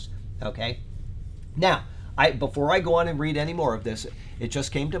Jesus. Okay? Now, before I go on and read any more of this, it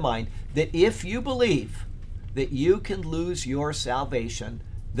just came to mind that if you believe that you can lose your salvation,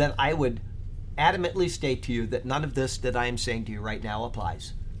 then I would adamantly state to you that none of this that I am saying to you right now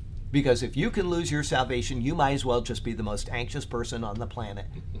applies. Because if you can lose your salvation, you might as well just be the most anxious person on the planet.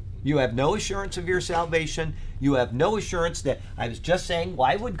 You have no assurance of your salvation. You have no assurance that, I was just saying,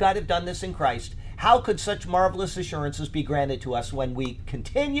 why would God have done this in Christ? How could such marvelous assurances be granted to us when we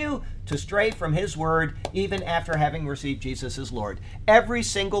continue to stray from his word, even after having received Jesus as Lord? Every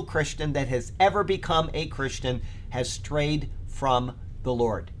single Christian that has ever become a Christian has strayed from the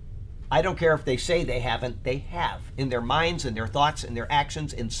Lord. I don't care if they say they haven't, they have. In their minds and their thoughts and their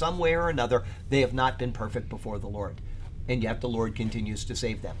actions, in some way or another, they have not been perfect before the Lord. And yet the Lord continues to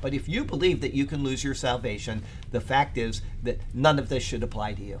save them. But if you believe that you can lose your salvation, the fact is that none of this should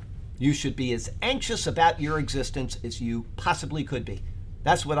apply to you. You should be as anxious about your existence as you possibly could be.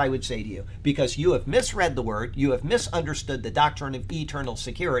 That's what I would say to you. Because you have misread the word, you have misunderstood the doctrine of eternal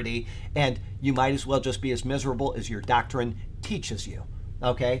security, and you might as well just be as miserable as your doctrine teaches you.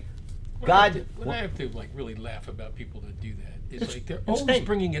 Okay? I have to really laugh about people that do that. It's like they're always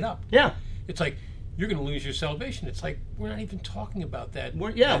bringing it up. Yeah. It's like, you're going to lose your salvation. It's like, we're not even talking about that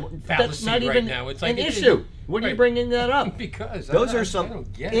that's fallacy not right even now. It's like an issue. What are you bringing that up? Because those are some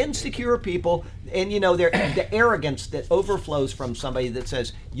insecure people, and the arrogance that overflows from somebody that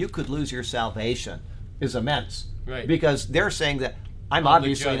says you could lose your salvation is immense. Right. Because they're saying that I'm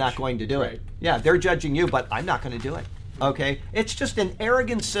obviously not going to do it. Yeah, they're judging you, but I'm not going to do it. Okay? It's just an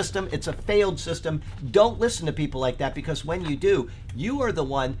arrogant system. It's a failed system. Don't listen to people like that, because when you do, you are the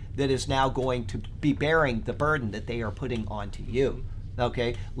one that is now going to be bearing the burden that they are putting onto you.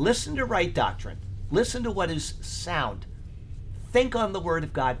 Okay? Listen to right doctrine. Listen to what is sound. Think on the Word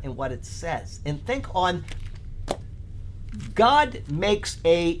of God and what it says. And think on, God makes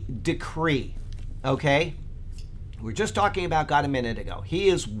a decree. Okay? We were just talking about God a minute ago. He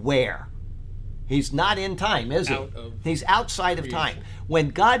is where? He's not in time, is he? He's outside of time. When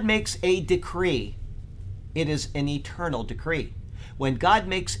God makes a decree, it is an eternal decree. When God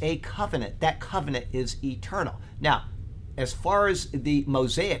makes a covenant, that covenant is eternal. Now, as far as the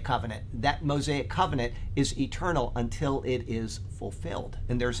Mosaic covenant, that Mosaic covenant is eternal until it is fulfilled.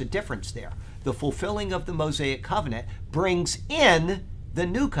 And there's a difference there. The fulfilling of the Mosaic covenant brings in the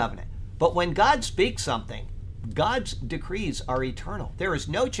new covenant. But when God speaks something, God's decrees are eternal. There is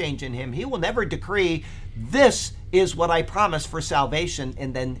no change in him. He will never decree, this is what I promise for salvation,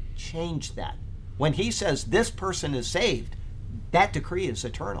 and then change that. When he says this person is saved, that decree is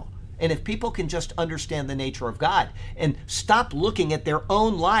eternal. And if people can just understand the nature of God and stop looking at their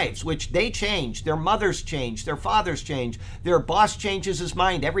own lives, which they change, their mothers change, their fathers change, their boss changes his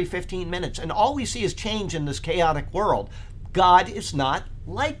mind every 15 minutes, and all we see is change in this chaotic world. God is not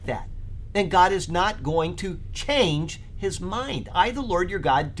like that. And God is not going to change his mind. I, the Lord your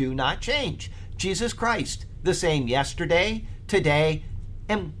God, do not change. Jesus Christ, the same yesterday, today,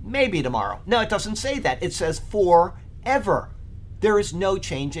 and maybe tomorrow. No, it doesn't say that. It says forever. There is no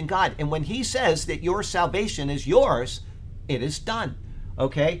change in God. And when he says that your salvation is yours, it is done.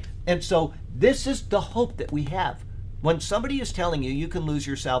 Okay? And so this is the hope that we have. When somebody is telling you you can lose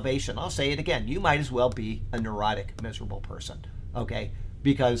your salvation, I'll say it again, you might as well be a neurotic, miserable person. Okay?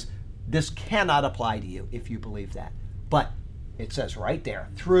 Because this cannot apply to you if you believe that. But it says right there,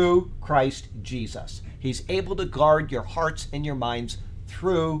 through Christ Jesus. He's able to guard your hearts and your minds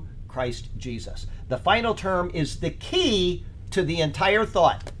through Christ Jesus. The final term is the key to the entire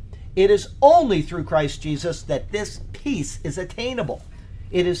thought. It is only through Christ Jesus that this peace is attainable.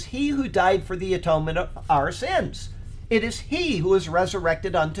 It is he who died for the atonement of our sins. It is he who is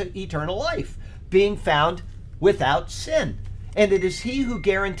resurrected unto eternal life, being found without sin. And it is he who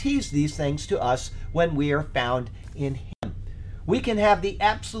guarantees these things to us when we are found in him. We can have the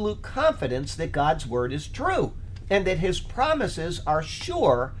absolute confidence that God's word is true and that his promises are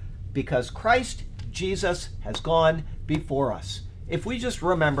sure because Christ Jesus has gone before us. If we just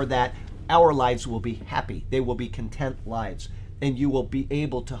remember that, our lives will be happy. They will be content lives. And you will be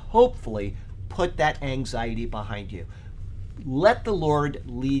able to hopefully put that anxiety behind you. Let the Lord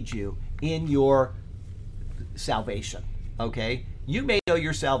lead you in your salvation. Okay? You may know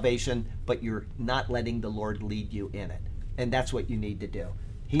your salvation, but you're not letting the Lord lead you in it. And that's what you need to do.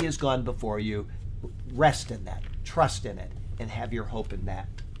 He has gone before you. Rest in that. Trust in it. And have your hope in that.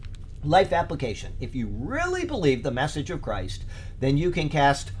 Life application. If you really believe the message of Christ, then you can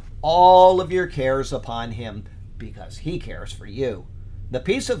cast all of your cares upon him because he cares for you. The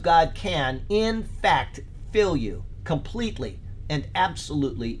peace of God can, in fact, fill you completely and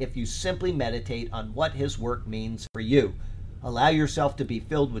absolutely if you simply meditate on what his work means for you. Allow yourself to be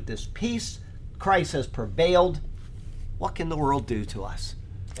filled with this peace. Christ has prevailed. What can the world do to us?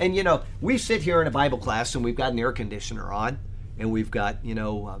 And, you know, we sit here in a Bible class and we've got an air conditioner on and we've got,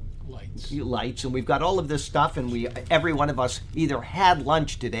 lights and we've got all of this stuff, and every one of us either had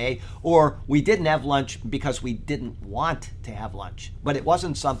lunch today or we didn't have lunch because we didn't want to have lunch. But it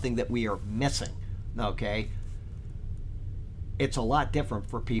wasn't something that we are missing, okay? It's a lot different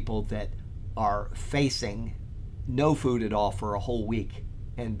for people that are facing no food at all for a whole week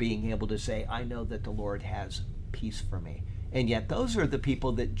and being able to say, I know that the Lord has peace for me. And yet those are the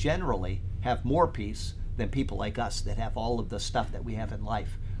people that generally have more peace than people like us that have all of the stuff that we have in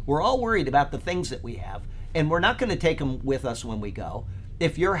life. We're all worried about the things that we have, and we're not going to take them with us when we go.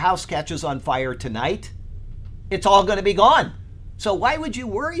 If your house catches on fire tonight, it's all going to be gone. So why would you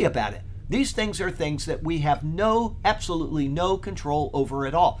worry about it? These things are things that we have absolutely no control over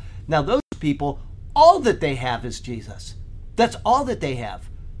at all. Now, those people, all that they have is Jesus. That's all that they have,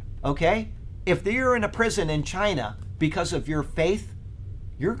 okay? If you're in a prison in China because of your faith,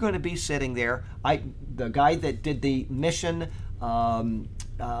 you're going to be sitting there. The guy that did the mission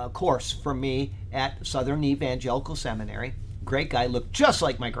course for me at Southern Evangelical Seminary, great guy, looked just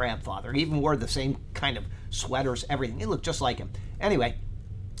like my grandfather. He even wore the same kind of sweaters, everything. He looked just like him. Anyway,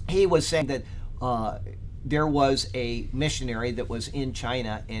 he was saying that there was a missionary that was in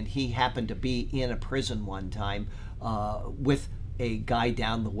China, and he happened to be in a prison one time with a guy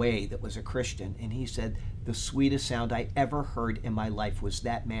down the way that was a Christian, and he said, the sweetest sound I ever heard in my life was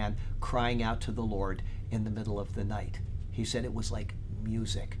that man crying out to the Lord in the middle of the night. He said it was like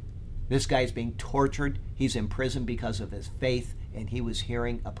music. This guy's being tortured. He's in prison because of his faith, and he was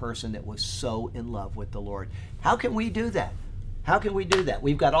hearing a person that was so in love with the Lord. How can we do that? How can we do that?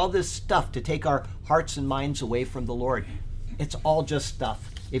 We've got all this stuff to take our hearts and minds away from the Lord. It's all just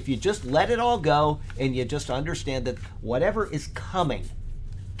stuff. If you just let it all go and you just understand that whatever is coming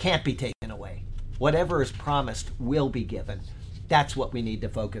can't be taken away. Whatever is promised will be given. That's what we need to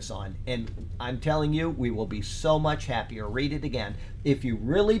focus on. And I'm telling you, we will be so much happier. Read it again. If you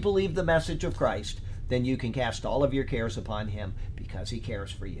really believe the message of Christ, then you can cast all of your cares upon him because he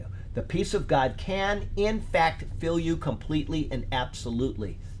cares for you. The peace of God can, in fact, fill you completely and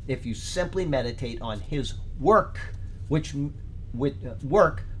absolutely if you simply meditate on his work, what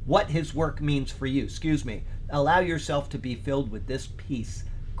his work means for you. Allow yourself to be filled with this peace.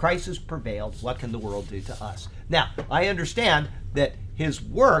 Christ has prevailed. What can the world do to us? Now, I understand that his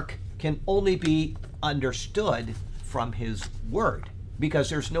work can only be understood from his word because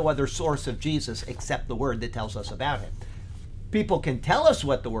there's no other source of Jesus except the word that tells us about him. People can tell us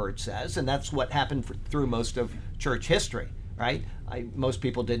what the Word says, and that's what happened through most of church history, right? Most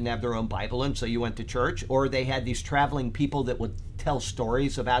people didn't have their own Bible, and so you went to church, or they had these traveling people that would tell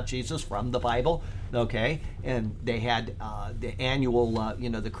stories about Jesus from the Bible, okay? And they had the annual,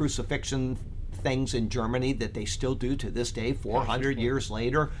 the crucifixion things in Germany that they still do to this day, 400 years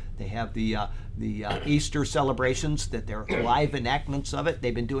later. They have the Easter celebrations, that they're live enactments of it.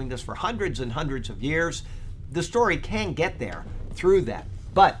 They've been doing this for hundreds and hundreds of years. The story can get there through that.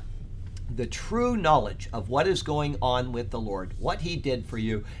 But the true knowledge of what is going on with the Lord, what he did for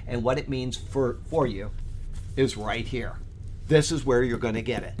you, and what it means for you is right here. This is where you're going to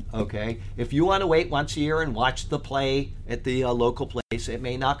get it, okay? If you want to wait once a year and watch the play at the local place, it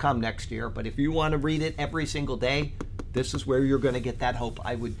may not come next year, but if you want to read it every single day, this is where you're going to get that hope.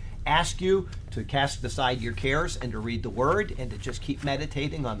 I would ask you to cast aside your cares and to read the Word and to just keep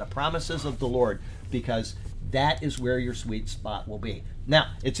meditating on the promises of the Lord, because that is where your sweet spot will be.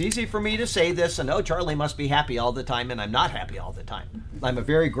 Now, it's easy for me to say this, and oh, Charlie must be happy all the time, and I'm not happy all the time. I'm a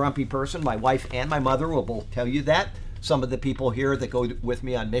very grumpy person. My wife and my mother will both tell you that. Some of the people here that go with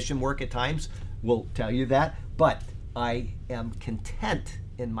me on mission work at times will tell you that. But I am content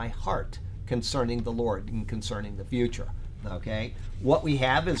in my heart concerning the Lord and concerning the future, okay? What we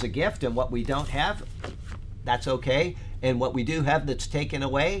have is a gift, and what we don't have, that's okay. And what we do have that's taken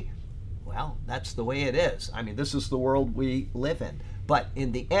away, well, that's the way it is. I mean, this is the world we live in. But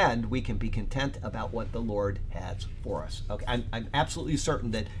in the end, we can be content about what the Lord has for us. Okay, I'm absolutely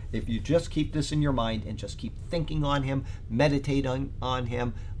certain that if you just keep this in your mind and just keep thinking on him, meditating on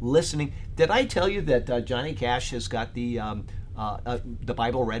him, listening. Did I tell you that Johnny Cash has got the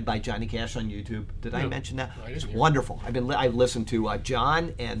Bible read by Johnny Cash on YouTube? Did I mention that? It's wonderful. I've listened to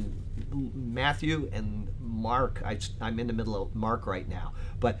John and Matthew and Mark. I'm in the middle of Mark right now.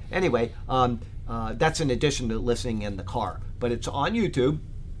 But anyway, that's in addition to listening in the car. But it's on YouTube.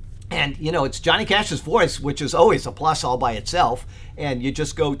 And, it's Johnny Cash's voice, which is always a plus all by itself. And you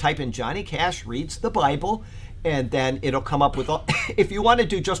just go type in Johnny Cash reads the Bible, and then it'll come up with, if you want to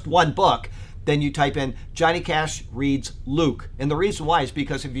do just one book, then you type in Johnny Cash reads Luke. And the reason why is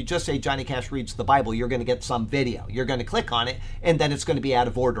because if you just say Johnny Cash reads the Bible, you're going to get some video. You're going to click on it, and then it's going to be out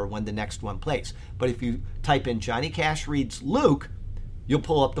of order when the next one plays. But if you type in Johnny Cash reads Luke, you'll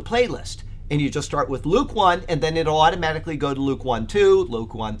pull up the playlist. And you just start with Luke 1, and then it'll automatically go to Luke 1:2,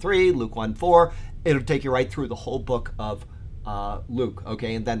 Luke 1:3, Luke 1:4. It'll take you right through the whole book of Luke,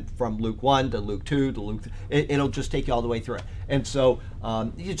 okay? And then from Luke 1 to Luke 2 to Luke 3, it'll just take you all the way through it. And so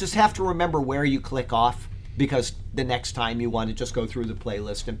you just have to remember where you click off, because the next time you want to just go through the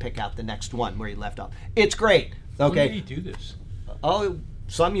playlist and pick out the next one where you left off. It's great, okay? When did he do this? Oh,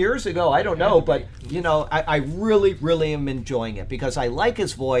 some years ago, I don't know, but I really, really am enjoying it because I like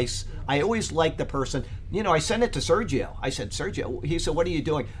his voice. I always like the person. I sent it to Sergio. I said, Sergio, he said, what are you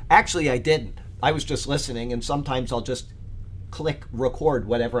doing? Actually, I didn't. I was just listening, and sometimes I'll just click record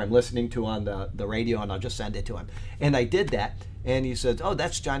whatever I'm listening to on the radio, and I'll just send it to him. And I did that, and he said, oh,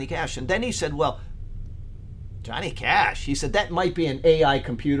 that's Johnny Cash. And then he said, well, Johnny Cash, he said, that might be an AI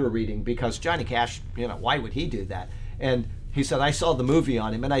computer reading, because Johnny Cash, why would he do that? And he said, I saw the movie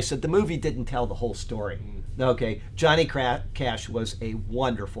on him, and I said, the movie didn't tell the whole story. Okay, Johnny Cash was a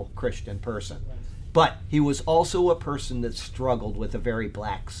wonderful Christian person, but he was also a person that struggled with a very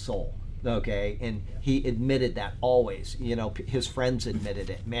black soul, okay, and he admitted that always. His friends admitted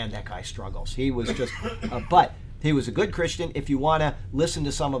it. Man, that guy struggles. He was just, but he was a good Christian. If you want to listen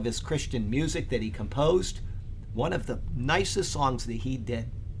to some of his Christian music that he composed, one of the nicest songs that he did,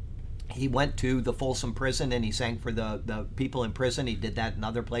 he went to the Folsom prison and he sang for the people in prison. He did that in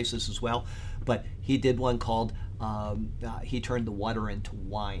other places as well. But he did one called He Turned the Water into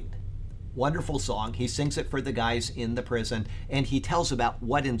Wine. Wonderful song. He sings it for the guys in the prison, and he tells about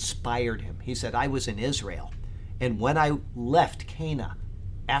what inspired him. He said, I was in Israel, and when I left Cana,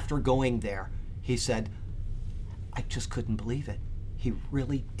 after going there, he said, I just couldn't believe it. He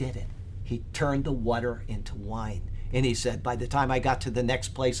really did it. He turned the water into wine. And he said, by the time I got to the next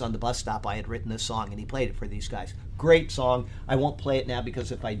place on the bus stop, I had written this song, and he played it for these guys. Great song. I won't play it now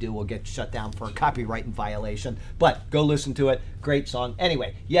because if I do, we'll get shut down for a copyright violation. But go listen to it. Great song.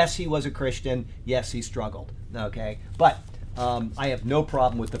 Anyway, yes, he was a Christian. Yes, he struggled. Okay? But I have no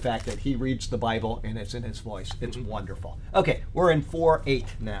problem with the fact that he reads the Bible, and it's in his voice. It's wonderful. Okay, we're in 4:8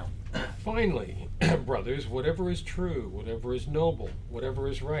 now. Finally, brothers, whatever is true, whatever is noble, whatever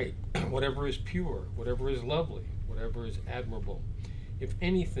is right, whatever is pure, whatever is lovely, whatever is admirable, if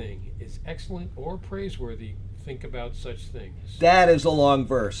anything is excellent or praiseworthy, think about such things. That is a long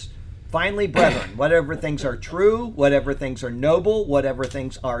verse. Finally, brethren, whatever things are true, whatever things are noble, whatever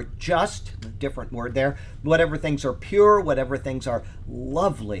things are just, different word there, whatever things are pure, whatever things are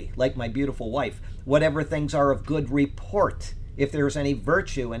lovely, like my beautiful wife, whatever things are of good report, if there is any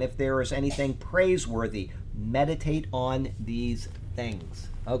virtue and if there is anything praiseworthy, meditate on these things.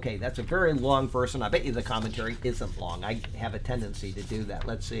 Okay, that's a very long verse, and I bet you the commentary isn't long. I have a tendency to do that.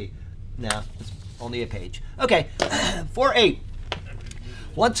 Let's see. No, it's only a page. Okay, 4:8.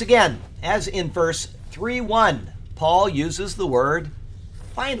 Once again, as in verse 3:1, Paul uses the word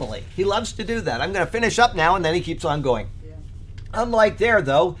finally. He loves to do that. I'm going to finish up now, and then he keeps on going. Yeah. Unlike there,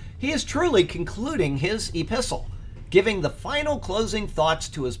 though, he is truly concluding his epistle, giving the final closing thoughts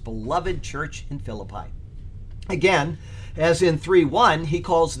to his beloved church in Philippi. Again, as in 3:1, he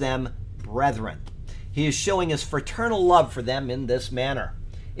calls them brethren. He is showing his fraternal love for them in this manner.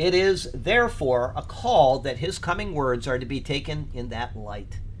 It is, therefore, a call that his coming words are to be taken in that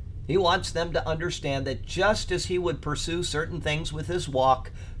light. He wants them to understand that just as he would pursue certain things with his walk,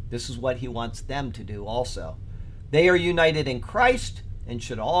 this is what he wants them to do also. They are united in Christ and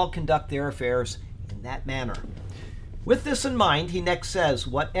should all conduct their affairs in that manner. With this in mind, he next says,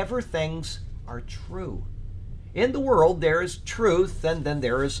 whatever things are true. In the world, there is truth, and then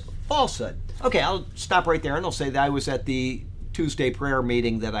there is falsehood. Okay, I'll stop right there, and I'll say that I was at the Tuesday prayer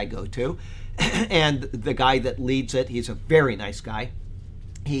meeting that I go to, and the guy that leads it, he's a very nice guy.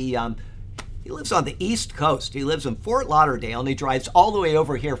 He lives on the East Coast. He lives in Fort Lauderdale, and he drives all the way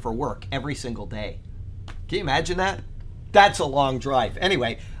over here for work every single day. Can you imagine that? That's a long drive.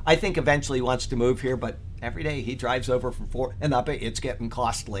 Anyway, I think eventually he wants to move here, but every day he drives over from Fort, and I bet it's getting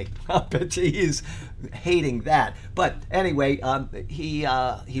costly. I bet he's hating that. But anyway,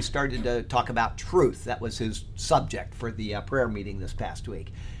 he started to talk about truth. That was his subject for the prayer meeting this past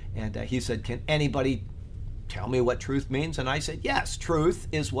week. And he said, can anybody tell me what truth means? And I said, yes, truth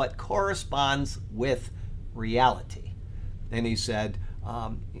is what corresponds with reality. And he said,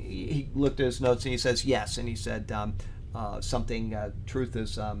 he looked at his notes and he says, yes. And he said, truth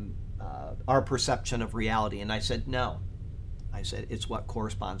is our perception of reality. And I said, no. I said, it's what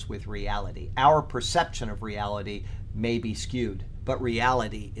corresponds with reality. Our perception of reality may be skewed, but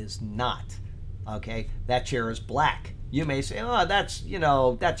reality is not. Okay? That chair is black. You may say, oh,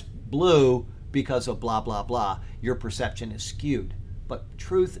 that's blue because of blah, blah, blah. Your perception is skewed. But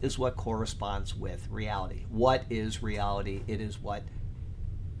truth is what corresponds with reality. What is reality? It is what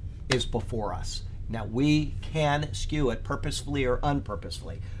is before us. Now, we can skew it purposefully or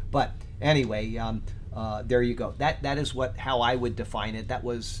unpurposefully. But anyway, there you go. That is how I would define it. That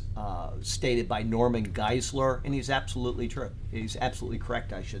was stated by Norman Geisler, and he's absolutely true. He's absolutely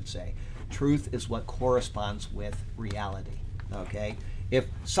correct, I should say. Truth is what corresponds with reality. Okay? If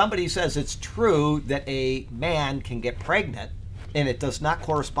somebody says it's true that a man can get pregnant and it does not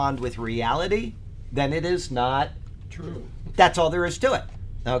correspond with reality, then it is not true. That's all there is to it.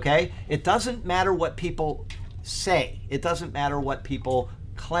 Okay? It doesn't matter what people say. It doesn't matter what people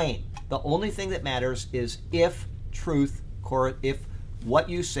claim. The only thing that matters is if what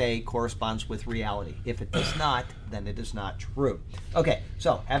you say corresponds with reality. If it does not, then it is not true. Okay,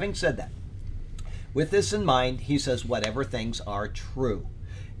 so having said that, with this in mind, he says whatever things are true.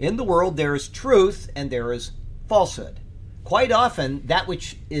 In the world there is truth and there is falsehood. Quite often, that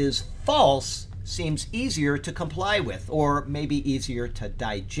which is false seems easier to comply with, or maybe easier to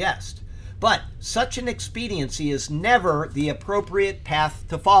digest. But such an expediency is never the appropriate path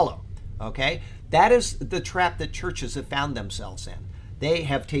to follow. Okay? That is the trap that churches have found themselves in. They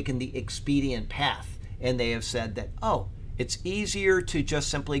have taken the expedient path, and they have said that, oh, it's easier to just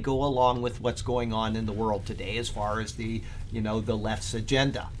simply go along with what's going on in the world today as far as the left's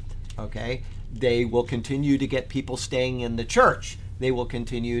agenda. Okay? They will continue to get people staying in the church. They will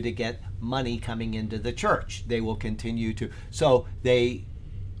continue to get money coming into the church. They will continue to, so they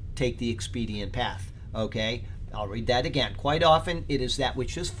take the expedient path. Okay? I'll read that again. Quite often it is that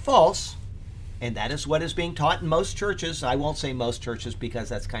which is false, and that is what is being taught in most churches. I won't say most churches because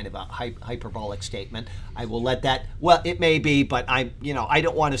that's kind of a hyperbolic statement. I will let that, well, it may be, but I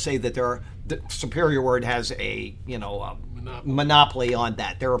don't want to say that the Superior Word has a, monopoly on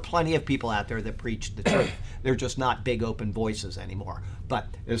that. There are plenty of people out there that preach the truth. They're just not big open voices anymore. But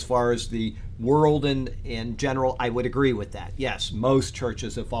as far as the world in general, I would agree with that. Yes, most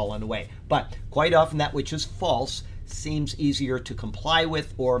churches have fallen away. But quite often that which is false seems easier to comply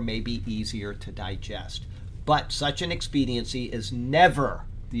with or maybe easier to digest. But such an expediency is never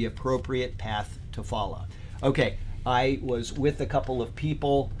the appropriate path to follow. Okay, I was with a couple of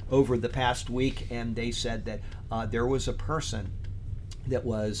people over the past week, and they said that there was a person that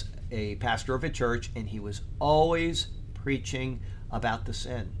was a pastor of a church, and he was always preaching about the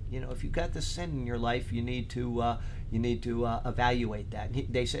sin. If you've got the sin in your life, you need to evaluate that.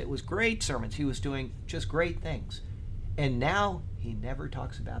 They said it was great sermons. He was doing just great things. And now he never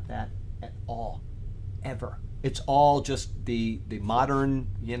talks about that at all, ever. It's all just the modern,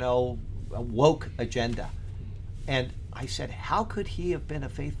 woke agenda. And I said, how could he have been a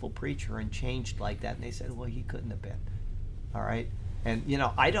faithful preacher and changed like that? And they said, well, he couldn't have been. All right. And,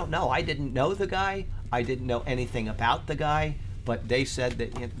 I don't know. I didn't know the guy. I didn't know anything about the guy. But they said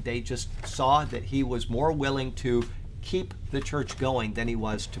that they just saw that he was more willing to keep the church going than he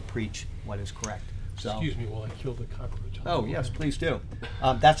was to preach what is correct. So, excuse me while I kill the cockroach. Oh, yes, please do.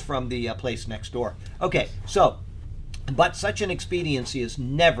 That's from the place next door. Okay, so, but such an expediency is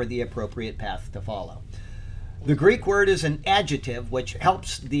never the appropriate path to follow. The Greek word is an adjective which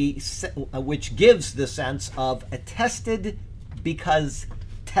which gives the sense of attested because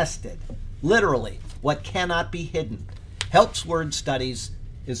tested. Literally, what cannot be hidden. Helps Word Studies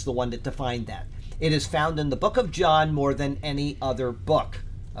is the one that defined that. It is found in the book of John more than any other book.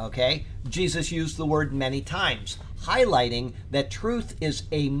 Okay? Jesus used the word many times, highlighting that truth is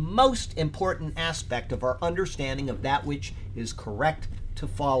a most important aspect of our understanding of that which is correct to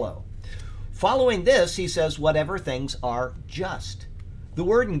follow. Following this, he says, whatever things are just. The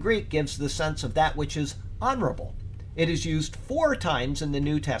word in Greek gives the sense of that which is honorable. It is used 4 times in the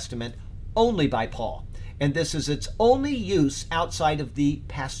New Testament, only by Paul. And this is its only use outside of the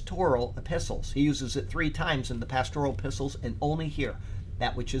pastoral epistles. He uses it 3 times in the pastoral epistles and only here,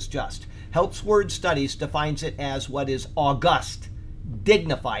 that which is just. Helps Word Studies defines it as what is august,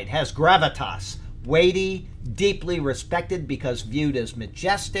 dignified, has gravitas, weighty, deeply respected because viewed as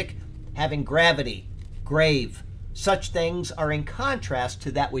majestic, having gravity, grave. Such things are in contrast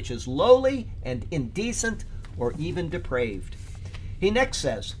to that which is lowly and indecent or even depraved. He next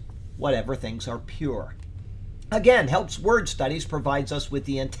says, whatever things are pure. Again, Helps Word Studies provides us with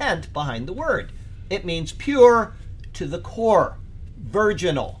the intent behind the word. It means pure to the core,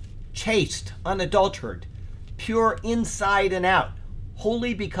 virginal, chaste, unadulterated, pure inside and out,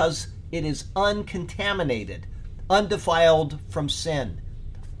 holy because it is uncontaminated, undefiled from sin.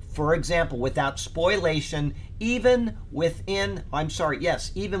 For example, without spoliation, even within,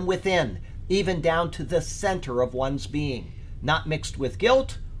 even down to the center of one's being, not mixed with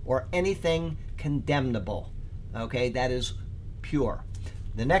guilt or anything condemnable. Okay, that is pure.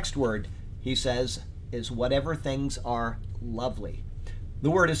 The next word, he says, is whatever things are lovely.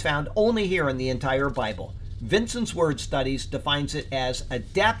 The word is found only here in the entire Bible. Vincent's Word Studies defines it as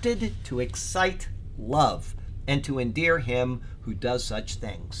adapted to excite love and to endear him who does such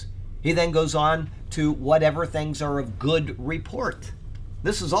things. He then goes on to whatever things are of good report.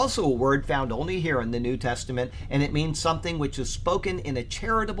 This is also a word found only here in the New Testament, and it means something which is spoken in a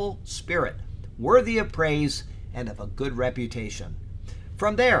charitable spirit, worthy of praise and of a good reputation.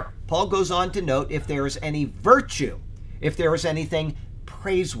 From there, Paul goes on to note if there is any virtue, if there is anything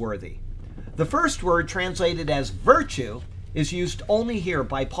praiseworthy. The first word translated as virtue is used only here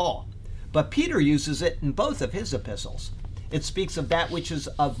by Paul, but Peter uses it in both of his epistles. It speaks of that which is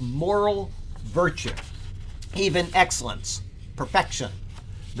of moral virtue, even excellence, perfection.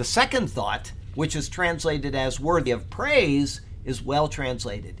 The second thought, which is translated as worthy of praise, is well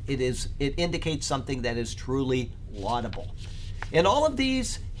translated. It indicates something that is truly laudable. In all of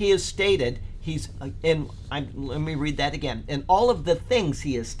these, he has stated, let me read that again. In all of the things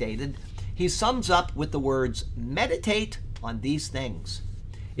he has stated, he sums up with the words, meditate on these things.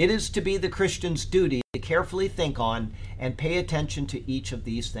 It is to be the Christian's duty to carefully think on and pay attention to each of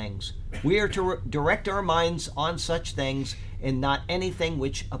these things. We are to direct our minds on such things and not anything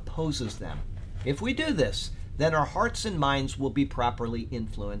which opposes them. If we do this, then our hearts and minds will be properly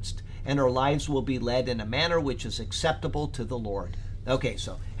influenced, and our lives will be led in a manner which is acceptable to the Lord. Okay,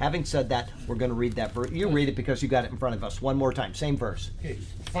 so having said that, we're going to read that verse. You read it because you got it in front of us. One more time, same verse. Okay.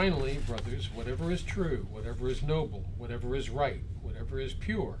 Finally, brothers, whatever is true, whatever is noble, whatever is right, whatever is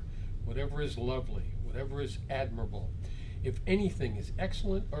pure, whatever is lovely, whatever is admirable, if anything is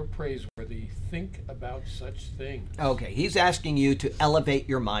excellent or praiseworthy, think about such things. Okay, he's asking you to elevate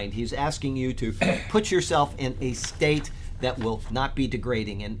your mind. He's asking you to put yourself in a state that will not be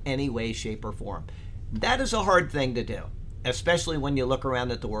degrading in any way, shape, or form. That is a hard thing to do, especially when you look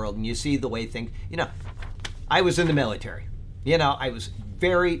around at the world and you see the way things, I was in the military. I was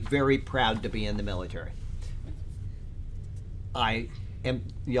very, very proud to be in the military.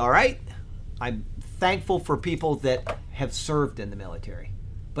 You all right? I'm thankful for people that have served in the military.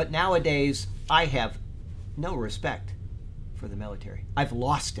 But nowadays, I have no respect for the military. I've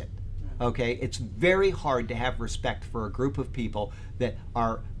lost it. Okay? It's very hard to have respect for a group of people that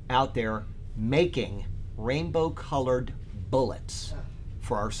are out there making rainbow-colored bullets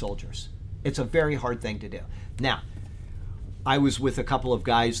for our soldiers. It's a very hard thing to do. Now, I was with a couple of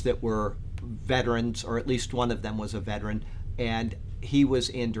guys that were veterans, or at least one of them was a veteran, and he was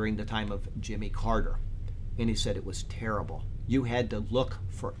in during the time of Jimmy Carter. And he said it was terrible. You had to look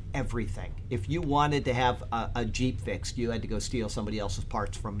for everything. If you wanted to have a Jeep fixed, you had to go steal somebody else's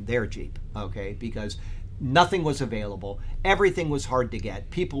parts from their Jeep, okay? Because nothing was available. Everything was hard to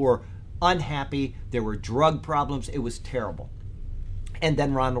get. People were unhappy. There were drug problems. It was terrible. And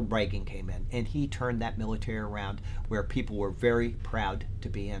then Ronald Reagan came in, and he turned that military around where people were very proud to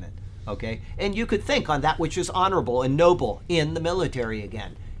be in it, okay? And you could think on that which is honorable and noble in the military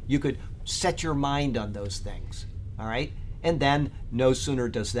again. You could set your mind on those things, all right? And then no sooner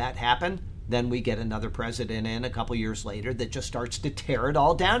does that happen than we get another president in a couple years later that just starts to tear it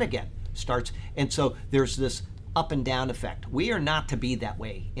all down again. And so there's this up and down effect. We are not to be that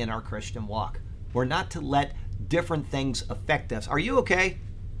way in our Christian walk. We're not to let different things affect us. Are you okay?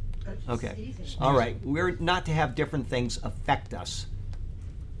 Okay. All right. We're not to have different things affect us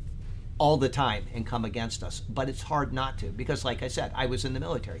all the time and come against us. But it's hard not to, because like I said, I was in the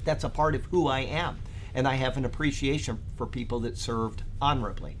military. That's a part of who I am. And I have an appreciation for people that served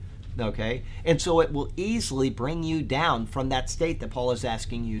honorably. Okay? And so it will easily bring you down from that state that Paul is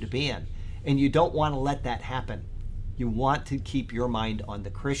asking you to be in. And you don't want to let that happen. You want to keep your mind on the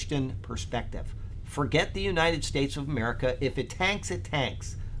Christian perspective. Forget the United States of America. If it tanks, it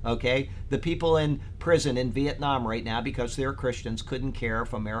tanks. Okay? The people in prison in Vietnam right now, because they're Christians, couldn't care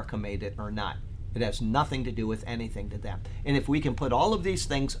if America made it or not. It has nothing to do with anything to them. And if we can put all of these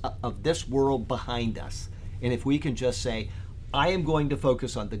things of this world behind us, and if we can just say, I am going to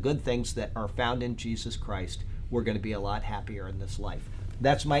focus on the good things that are found in Jesus Christ, we're going to be a lot happier in this life.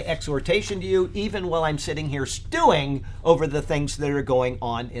 That's my exhortation to you, even while I'm sitting here stewing over the things that are going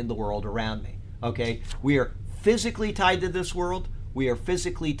on in the world around me. Okay? We are physically tied to this world. We are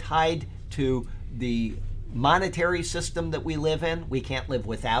physically tied to the monetary system that we live in. We can't live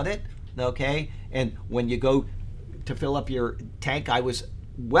without it. Okay? And when you go to fill up your tank, I was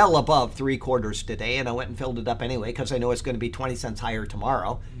well above 3/4 today, and I went and filled it up anyway because I know it's going to be 20 cents higher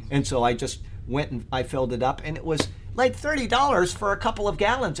tomorrow. And so I just went and I filled it up, and it was like $30 for a couple of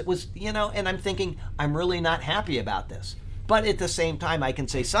gallons. It was, and I'm thinking, I'm really not happy about this. But at the same time, I can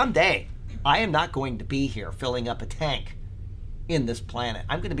say someday I am not going to be here filling up a tank in this planet.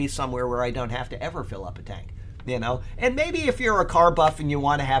 I'm going to be somewhere where I don't have to ever fill up a tank. And maybe if you're a car buff and you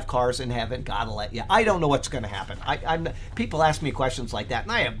want to have cars in heaven, God will let you. I don't know what's going to happen. People ask me questions like that,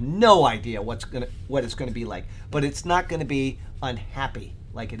 and I have no idea what it's going to be like. But it's not going to be unhappy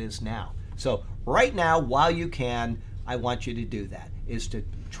like it is now. So right now, while you can, I want you to do that, is to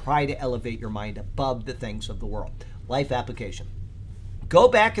try to elevate your mind above the things of the world. Life application. Go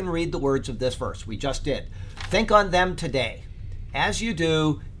back and read the words of this verse. We just did. Think on them today. As you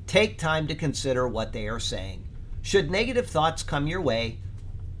do, take time to consider what they are saying. Should negative thoughts come your way,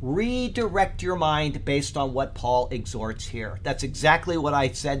 redirect your mind based on what Paul exhorts here. That's exactly what I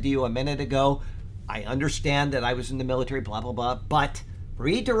said to you a minute ago. I understand that I was in the military, blah, blah, blah, but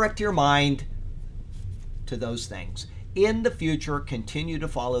redirect your mind to those things. In the future, continue to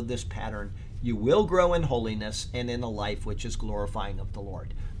follow this pattern. You will grow in holiness and in a life which is glorifying of the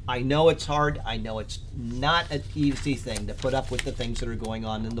Lord. I know it's hard. I know it's not an easy thing to put up with the things that are going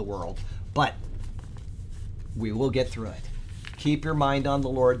on in the world, but we will get through it. Keep your mind on the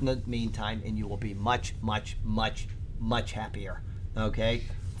Lord in the meantime, and you will be much, much, much, much happier. Okay?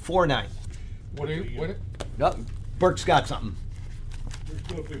 4:9. What? Oh, Burke's got something. There's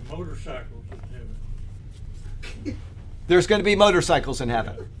going to be motorcycles in heaven. There's going to be motorcycles in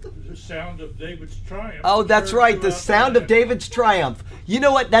heaven. The sound of David's triumph. Oh, that's right. The sound of David's triumph. You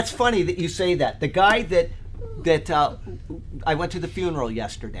know what? That's funny that you say that. The guy that I went to the funeral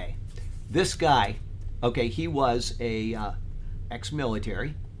yesterday. This guy, okay, he was a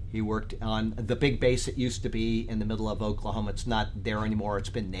ex-military. He worked on the big base that used to be in the middle of Oklahoma. It's not there anymore. It's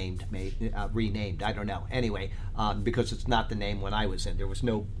been renamed. I don't know. Anyway, because it's not the name when I was in. There was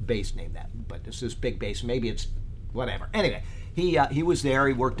no base named that. But this is big base. Maybe it's whatever. Anyway, he was there.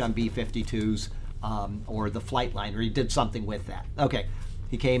 He worked on B-52s or the flight line, or he did something with that. Okay,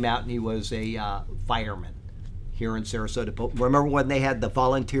 he came out and he was a fireman here in Sarasota. But remember when they had the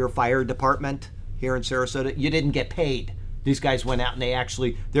volunteer fire department here in Sarasota? You didn't get paid. These guys went out and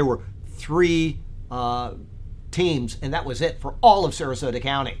there were 3 teams, and that was it for all of Sarasota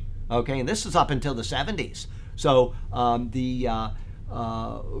County. Okay, and this is up until the 70s. So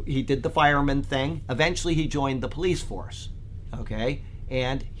he did the fireman thing. Eventually, he joined the police force. Okay,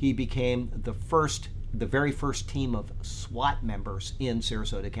 and he became the very first team of SWAT members in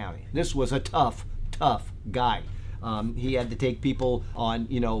Sarasota County. This was a tough tough guy. He had to take people on,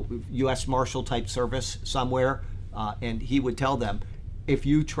 U.S. Marshal type service somewhere, and he would tell them, if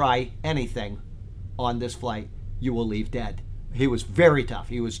you try anything on this flight, you will leave dead. He was very tough.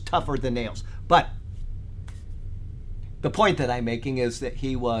 He was tougher than nails. But the point that I'm making is that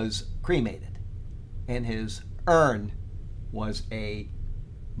he was cremated, and his urn was a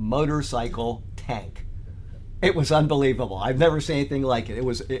motorcycle tank. It was unbelievable. I've never seen anything like it.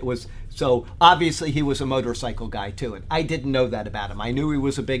 It was so obviously he was a motorcycle guy too, and I didn't know that about him. I knew he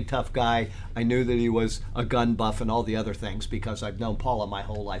was a big tough guy. I knew that he was a gun buff and all the other things because I've known Paula my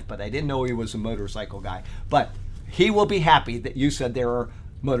whole life, but I didn't know he was a motorcycle guy. But he will be happy that you said there are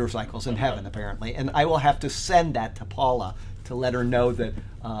motorcycles in heaven, apparently, and I will have to send that to Paula to let her know that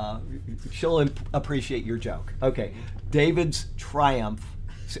she'll appreciate your joke. Okay, David's triumph.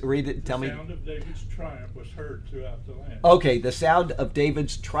 Read it. Tell me. The sound of David's triumph was heard throughout the land. Okay, the sound of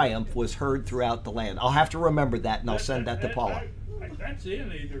David's triumph was heard throughout the land. I'll have to remember that, and I'll send that to Paula. That's in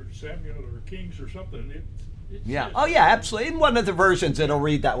either Samuel or Kings or something. Yeah. Oh, yeah, absolutely. In one of the versions, it'll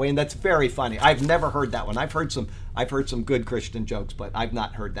read that way, and that's very funny. I've never heard that one. I've heard some good Christian jokes, but I've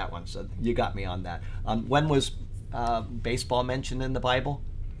not heard that one. So you got me on that. When was baseball mentioned in the Bible?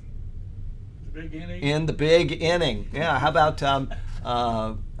 The big inning. In the big inning. Yeah. How about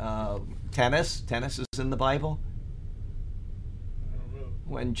tennis? Tennis is in the Bible. I don't know.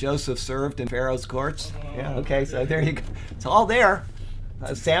 When Joseph served in Pharaoh's courts. Yeah. Okay. So there you go. It's all there.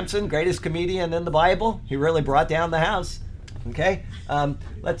 Samson, greatest comedian in the Bible. He really brought down the house. Okay.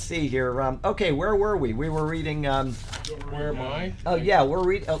 Let's see here. Okay, where were we? We were reading. Where am I? Oh yeah, we're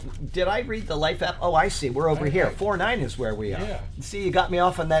reading. Oh, did I read the life app? Oh, I see. We're over here. 4:9 is where we are. Yeah. See, you got me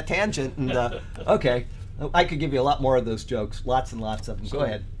off on that tangent. And okay, I could give you a lot more of those jokes. Lots and lots of them. So Go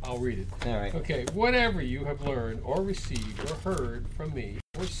ahead. I'll read it. All right. Okay. Whatever you have learned or received or heard from me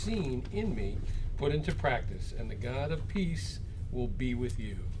or seen in me, put into practice, and the God of peace will be with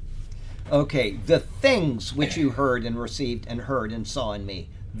you. Okay, the things which you heard and received and heard and saw in me,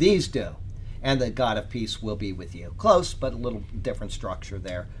 these do, and the God of peace will be with you. Close, but a little different structure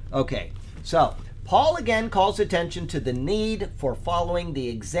there. Okay, so Paul again calls attention to the need for following the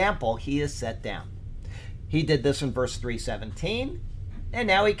example he has set down. He did this in verse 3:17, and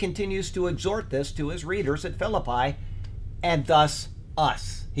now he continues to exhort this to his readers at Philippi, and thus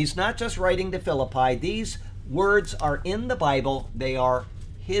us. He's not just writing to Philippi. These words are in the Bible. They are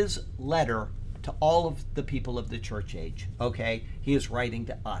his letter to all of the people of the church age. Okay? He is writing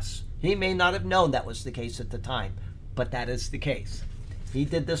to us. He may not have known that was the case at the time, but that is the case. He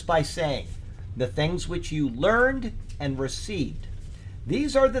did this by saying, the things which you learned and received.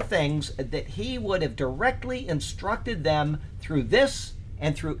 These are the things that he would have directly instructed them through this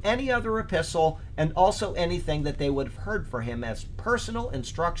and through any other epistle, and also anything that they would have heard from him as personal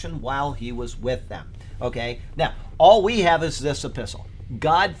instruction while he was with them. Okay? Now, all we have is this epistle.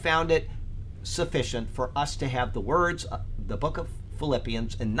 God found it sufficient for us to have the words, the book of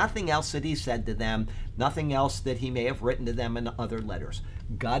Philippians, and nothing else that he said to them, nothing else that he may have written to them in other letters.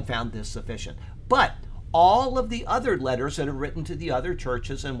 God found this sufficient. But all of the other letters that are written to the other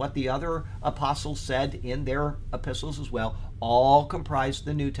churches and what the other apostles said in their epistles as well, all comprise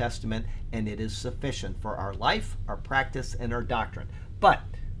the New Testament, and it is sufficient for our life, our practice, and our doctrine. But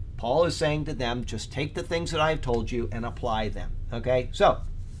Paul is saying to them, just take the things that I have told you and apply them. Okay? So,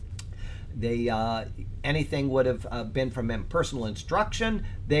 anything would have been from him personal instruction.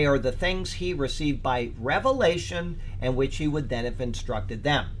 They are the things he received by revelation, and which he would then have instructed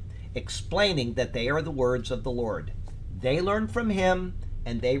them, explaining that they are the words of the Lord. They learned from him,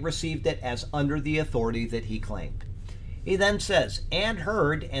 and they received it as under the authority that he claimed. He then says, and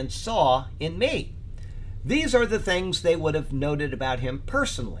heard and saw in me. These are the things they would have noted about him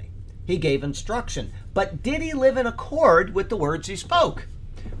personally. He gave instruction, but did he live in accord with the words he spoke?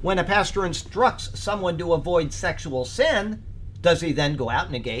 When a pastor instructs someone to avoid sexual sin, does he then go out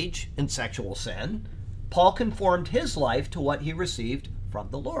and engage in sexual sin? Paul conformed his life to what he received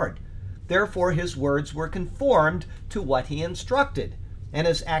from the Lord. Therefore, his words were conformed to what he instructed, and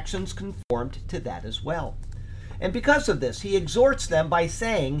his actions conformed to that as well. And because of this, he exhorts them by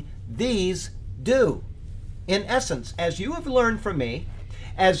saying, these do. In essence, as you have learned from me,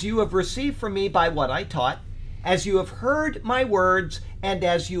 as you have received from me by what I taught, as you have heard my words, and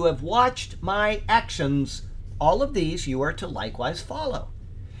as you have watched my actions, all of these you are to likewise follow.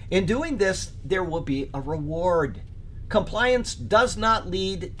 In doing this, there will be a reward. Compliance does not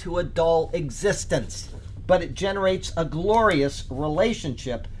lead to a dull existence, but it generates a glorious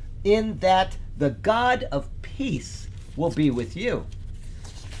relationship in that the God of peace will be with you.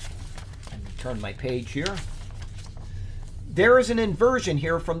 Let me turn my page here. there is an inversion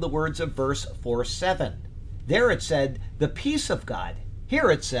here from the words of verse 4:7. There it said, the peace of God. Here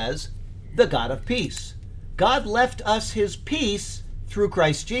it says, the God of peace. God left us his peace through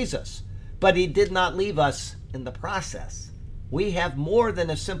Christ Jesus, but he did not leave us in the process. We have more than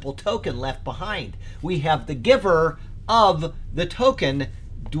a simple token left behind. We have the giver of the token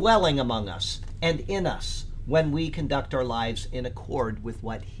dwelling among us and in us when we conduct our lives in accord with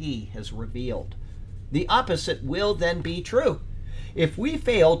what he has revealed. The opposite will then be true. If we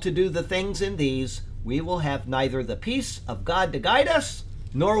fail to do the things in these, we will have neither the peace of God to guide us,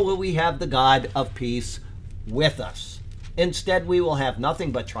 nor will we have the God of peace with us. Instead, we will have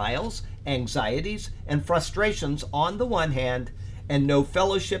nothing but trials, anxieties, and frustrations on the one hand, and no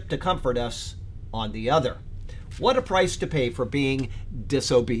fellowship to comfort us on the other. What a price to pay for being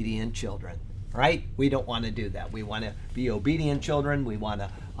disobedient children, right? We don't want to do that. We want to be obedient children. We want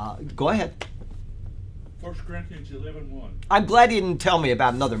to, go ahead. 1 Corinthians 11:1. I'm glad you didn't tell me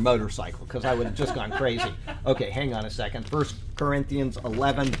about another motorcycle, because I would have just gone crazy. Okay, hang on a second. 1 Corinthians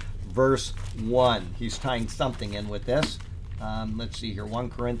 11, verse 1. He's tying something in with this. Let's see here.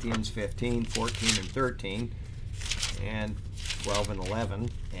 1 Corinthians 15, 14, and 13, and 12 and 11,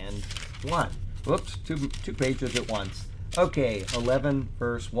 and 1. Whoops, two pages at once. Okay, 11,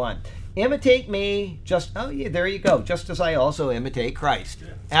 verse 1. Imitate me, there you go. Just as I also imitate Christ.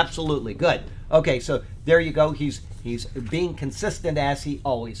 Yeah. Absolutely, good. Okay, so there you go. He's being consistent as he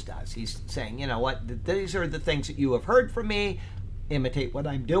always does. He's saying, you know what, these are the things that you have heard from me. Imitate what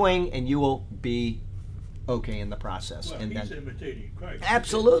I'm doing, and you will be okay in the process. Well, and he's then, imitating Christ.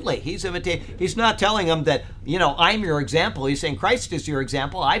 absolutely, he's imitating. He's not telling them that, I'm your example. He's saying Christ is your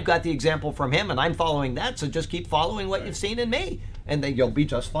example. I've got the example from him, and I'm following that. So just keep following what you've seen in me, and then you'll be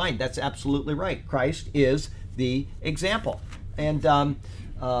just fine. That's absolutely right. Christ is the example. And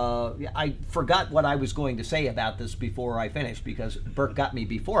I forgot what I was going to say about this before I finished, because Burke got me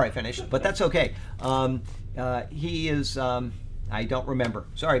before I finished, but that's okay. He is, I don't remember.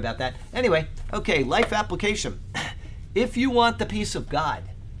 Sorry about that. Anyway, okay, life application. If you want the peace of God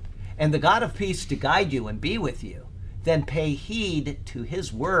and the God of peace to guide you and be with you, then pay heed to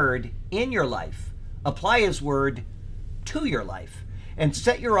his word in your life. Apply his word to your life, and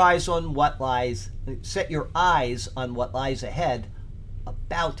set your eyes on what lies ahead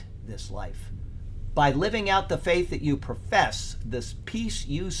about this life. By living out the faith that you profess, this peace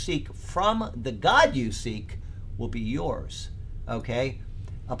you seek from the God you seek will be yours. Okay?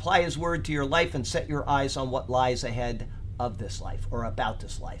 Apply his word to your life and set your eyes on what lies ahead of this life, or about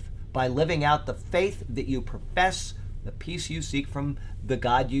this life. By living out the faith that you profess, the peace you seek from the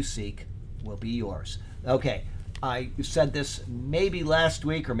God you seek will be yours. Okay, I said this maybe last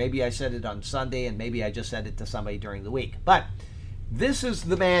week, or maybe I said it on Sunday, and maybe I just said it to somebody during the week. But this is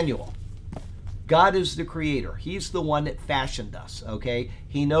the manual. God is the creator. He's the one that fashioned us, okay?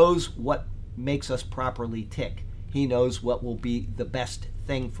 He knows what makes us properly tick. He knows what will be the best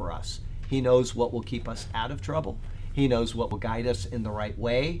thing for us. He knows what will keep us out of trouble. He knows what will guide us in the right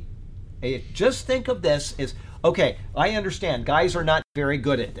way. Just think of this as, okay, I understand guys are not very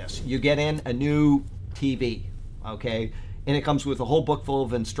good at this. You get in a new TV, okay, and it comes with a whole book full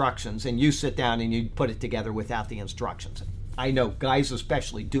of instructions, and you sit down and you put it together without the instructions. I know guys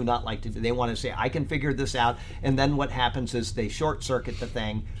especially do not like to do. They want to say, I can figure this out, and then what happens is they short circuit the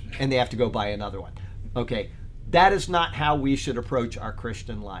thing and they have to go buy another one. Okay, that is not how we should approach our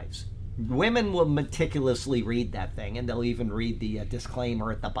Christian lives. Women will meticulously read that thing, and they'll even read the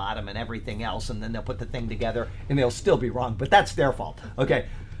disclaimer at the bottom and everything else, and then they'll put the thing together and they'll still be wrong, but that's their fault. Okay,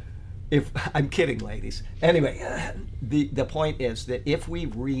 I'm kidding, ladies. Anyway, the point is that if we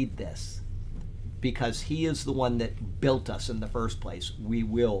read this, because he is the one that built us in the first place, we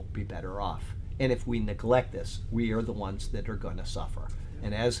will be better off. And if we neglect this, we are the ones that are going to suffer.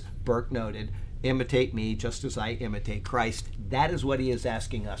 And as Burke noted, imitate me just as I imitate Christ. That is what he is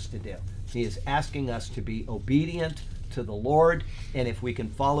asking us to do. He is asking us to be obedient to the Lord, and if we can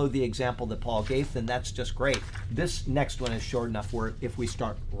follow the example that Paul gave, then that's just great. This next one is short enough where if we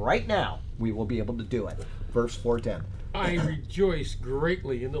start right now, we will be able to do it. Verse 4:10. I rejoice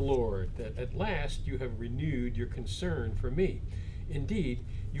greatly in the Lord that at last you have renewed your concern for me. Indeed,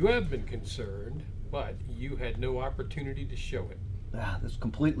 you have been concerned, but you had no opportunity to show it. This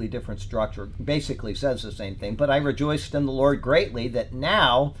completely different structure. Basically says the same thing. But I rejoiced in the Lord greatly that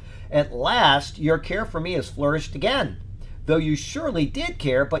now, at last, your care for me has flourished again. Though you surely did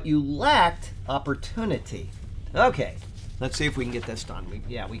care, but you lacked opportunity. Okay, let's see if we can get this done.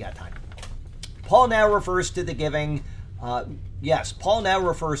 We got time. Paul now refers to the giving. Paul now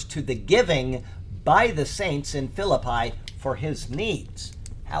refers to the giving by the saints in Philippi for his needs.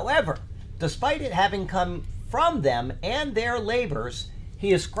 However, despite it having come from them and their labors,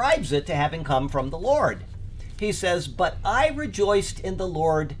 he ascribes it to having come from the Lord. He says, "But I rejoiced in the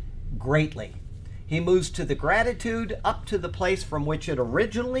Lord greatly." He moves to the gratitude up to the place from which it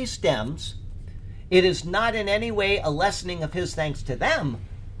originally stems. It is not in any way a lessening of his thanks to them,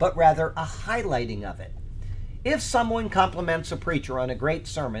 but rather a highlighting of it. If someone compliments a preacher on a great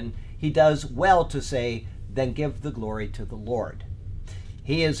sermon, he does well to say, "Then give the glory to the Lord."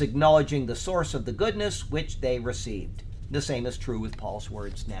 He is acknowledging the source of the goodness which they received. The same is true with Paul's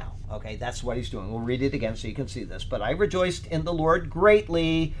words now. Okay, that's what he's doing. We'll read it again so you can see this. "But I rejoiced in the Lord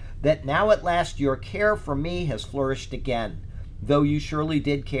greatly, that now at last your care for me has flourished again, though you surely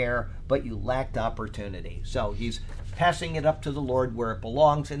did care, but you lacked opportunity." So he's passing it up to the Lord where it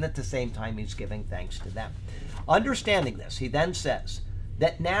belongs, and at the same time he's giving thanks to them. Understanding this, he then says,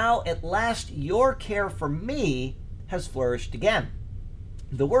 "that now at last your care for me has flourished again."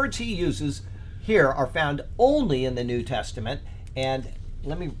 The words he uses here are found only in the New Testament, and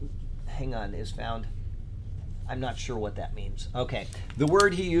is found, I'm not sure what that means. Okay, the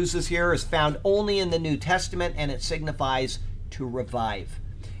word he uses here is found only in the New Testament, and it signifies to revive.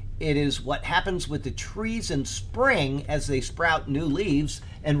 It is what happens with the trees in spring as they sprout new leaves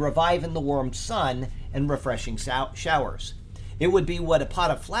and revive in the warm sun and refreshing showers. It would be what a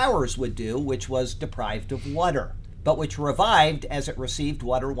pot of flowers would do, which was deprived of water, but which revived as it received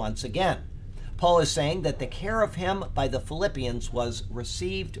water once again. Paul is saying that the care of him by the Philippians was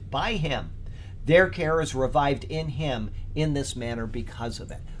received by him. Their care is revived in him in this manner because of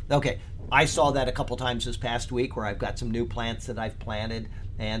it. Okay, I saw that a couple times this past week where I've got some new plants that I've planted,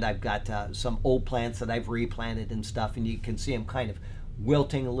 and I've got some old plants that I've replanted and stuff, and you can see them kind of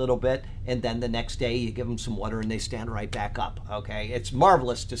wilting a little bit, and then the next day you give them some water and they stand right back up. Okay, it's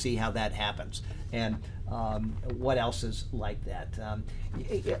marvelous to see how that happens. And what else is like that?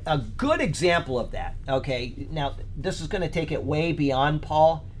 A good example of that, okay, now this is going to take it way beyond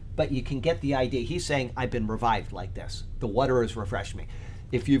Paul, but you can get the idea. He's saying, I've been revived like this. The water has refreshed me.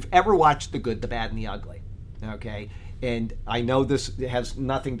 If you've ever watched The Good, the Bad, and the Ugly, okay, and I know this has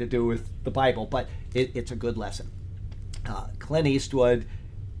nothing to do with the Bible, but it's a good lesson. Clint Eastwood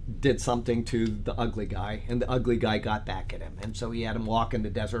did something to the ugly guy, and the ugly guy got back at him. And so he had him walk in the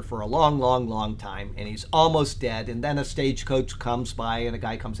desert for a long, long, long time, and he's almost dead. And then a stagecoach comes by, and a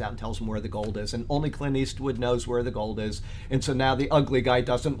guy comes out and tells him where the gold is. And only Clint Eastwood knows where the gold is. And so now the ugly guy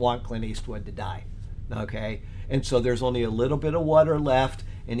doesn't want Clint Eastwood to die. Okay? And so there's only a little bit of water left,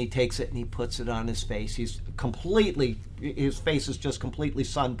 and he takes it and he puts it on his face. His face is just completely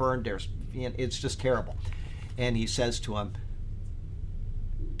sunburned. It's just terrible. And he says to him,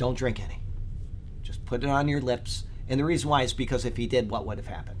 "Don't drink any. Just put it on your lips." And the reason why is because if he did, what would have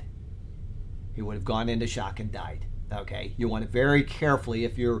happened? He would have gone into shock and died. Okay, you want it very carefully.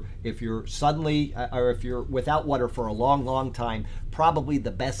 If you're suddenly or if you're without water for a long, long time, probably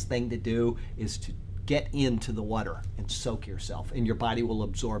the best thing to do is to get into the water and soak yourself, and your body will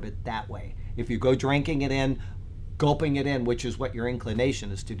absorb it that way. If you go drinking it in, gulping it in, which is what your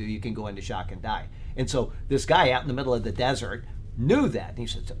inclination is to do, you can go into shock and die. And so this guy out in the middle of the desert knew that. And he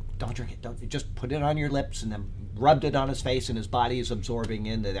said, "Don't drink it. Don't, just put it on your lips," and then rubbed it on his face, and his body is absorbing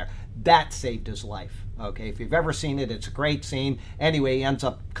into there. That saved his life. Okay, if you've ever seen it, it's a great scene. Anyway, he ends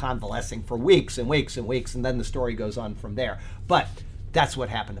up convalescing for weeks and weeks and weeks, and then the story goes on from there. But that's what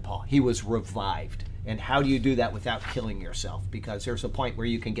happened to Paul. He was revived. And how do you do that without killing yourself? Because there's a point where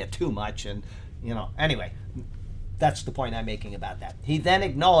you can get too much, and, anyway, that's the point I'm making about that. He then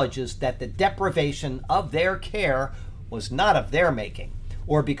acknowledges that the deprivation of their care was not of their making,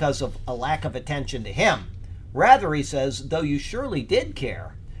 or because of a lack of attention to him. Rather, he says, though you surely did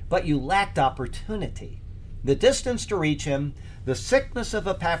care, but you lacked opportunity. The distance to reach him, the sickness of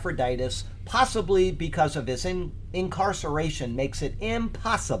Epaphroditus, possibly because of his incarceration, makes it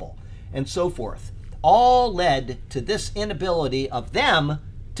impossible, and so forth, all led to this inability of them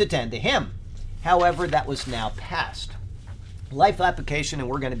to tend to him. However, that was now past. Life application, and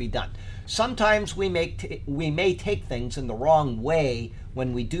we're going to be done. Sometimes we may take things in the wrong way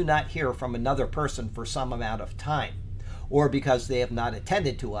when we do not hear from another person for some amount of time, or because they have not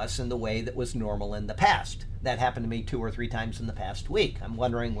attended to us in the way that was normal in the past. That happened to me 2 or 3 times in the past week. I'm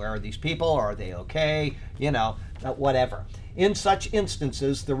wondering, where are these people? Are they okay? Whatever. In such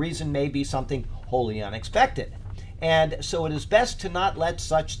instances, the reason may be something wholly unexpected. And so it is best to not let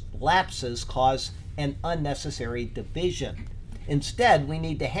such lapses cause an unnecessary division. Instead, we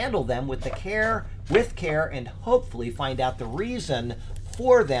need to handle them with care, and hopefully find out the reason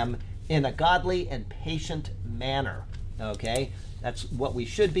for them in a godly and patient manner. Okay? That's what we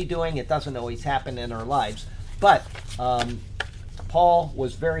should be doing. It doesn't always happen in our lives. But Paul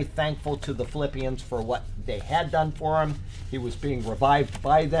was very thankful to the Philippians for what they had done for him. He was being revived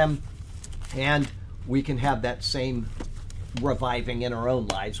by them, and we can have that same reviving in our own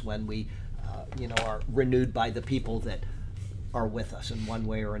lives when we are renewed by the people that are with us in one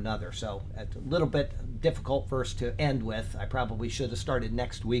way or another. So it's a little bit difficult verse to end with. I probably should have started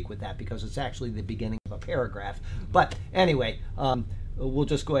next week with that because it's actually the beginning of a paragraph. But anyway, we'll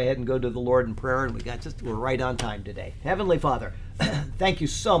just go ahead and go to the Lord in prayer, and we're right on time today. Heavenly Father, thank you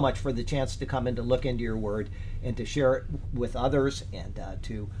so much for the chance to come and to look into your word and to share it with others, and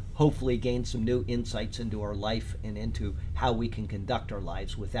to hopefully gain some new insights into our life and into how we can conduct our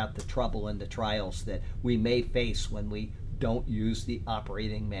lives without the trouble and the trials that we may face when we don't use the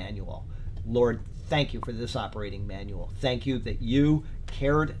operating manual. Lord, thank you for this operating manual. Thank you that you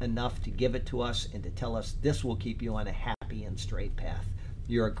cared enough to give it to us and to tell us this will keep you on a happy and straight path.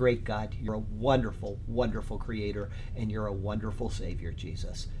 You're a great God. You're a wonderful, wonderful creator, and you're a wonderful Savior,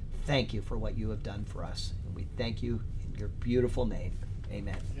 Jesus. Thank you for what you have done for us. And we thank you in your beautiful name.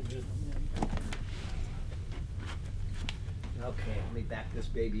 Amen. Amen. Okay, let me back this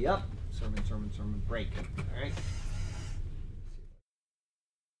baby up. Sermon, break. All right.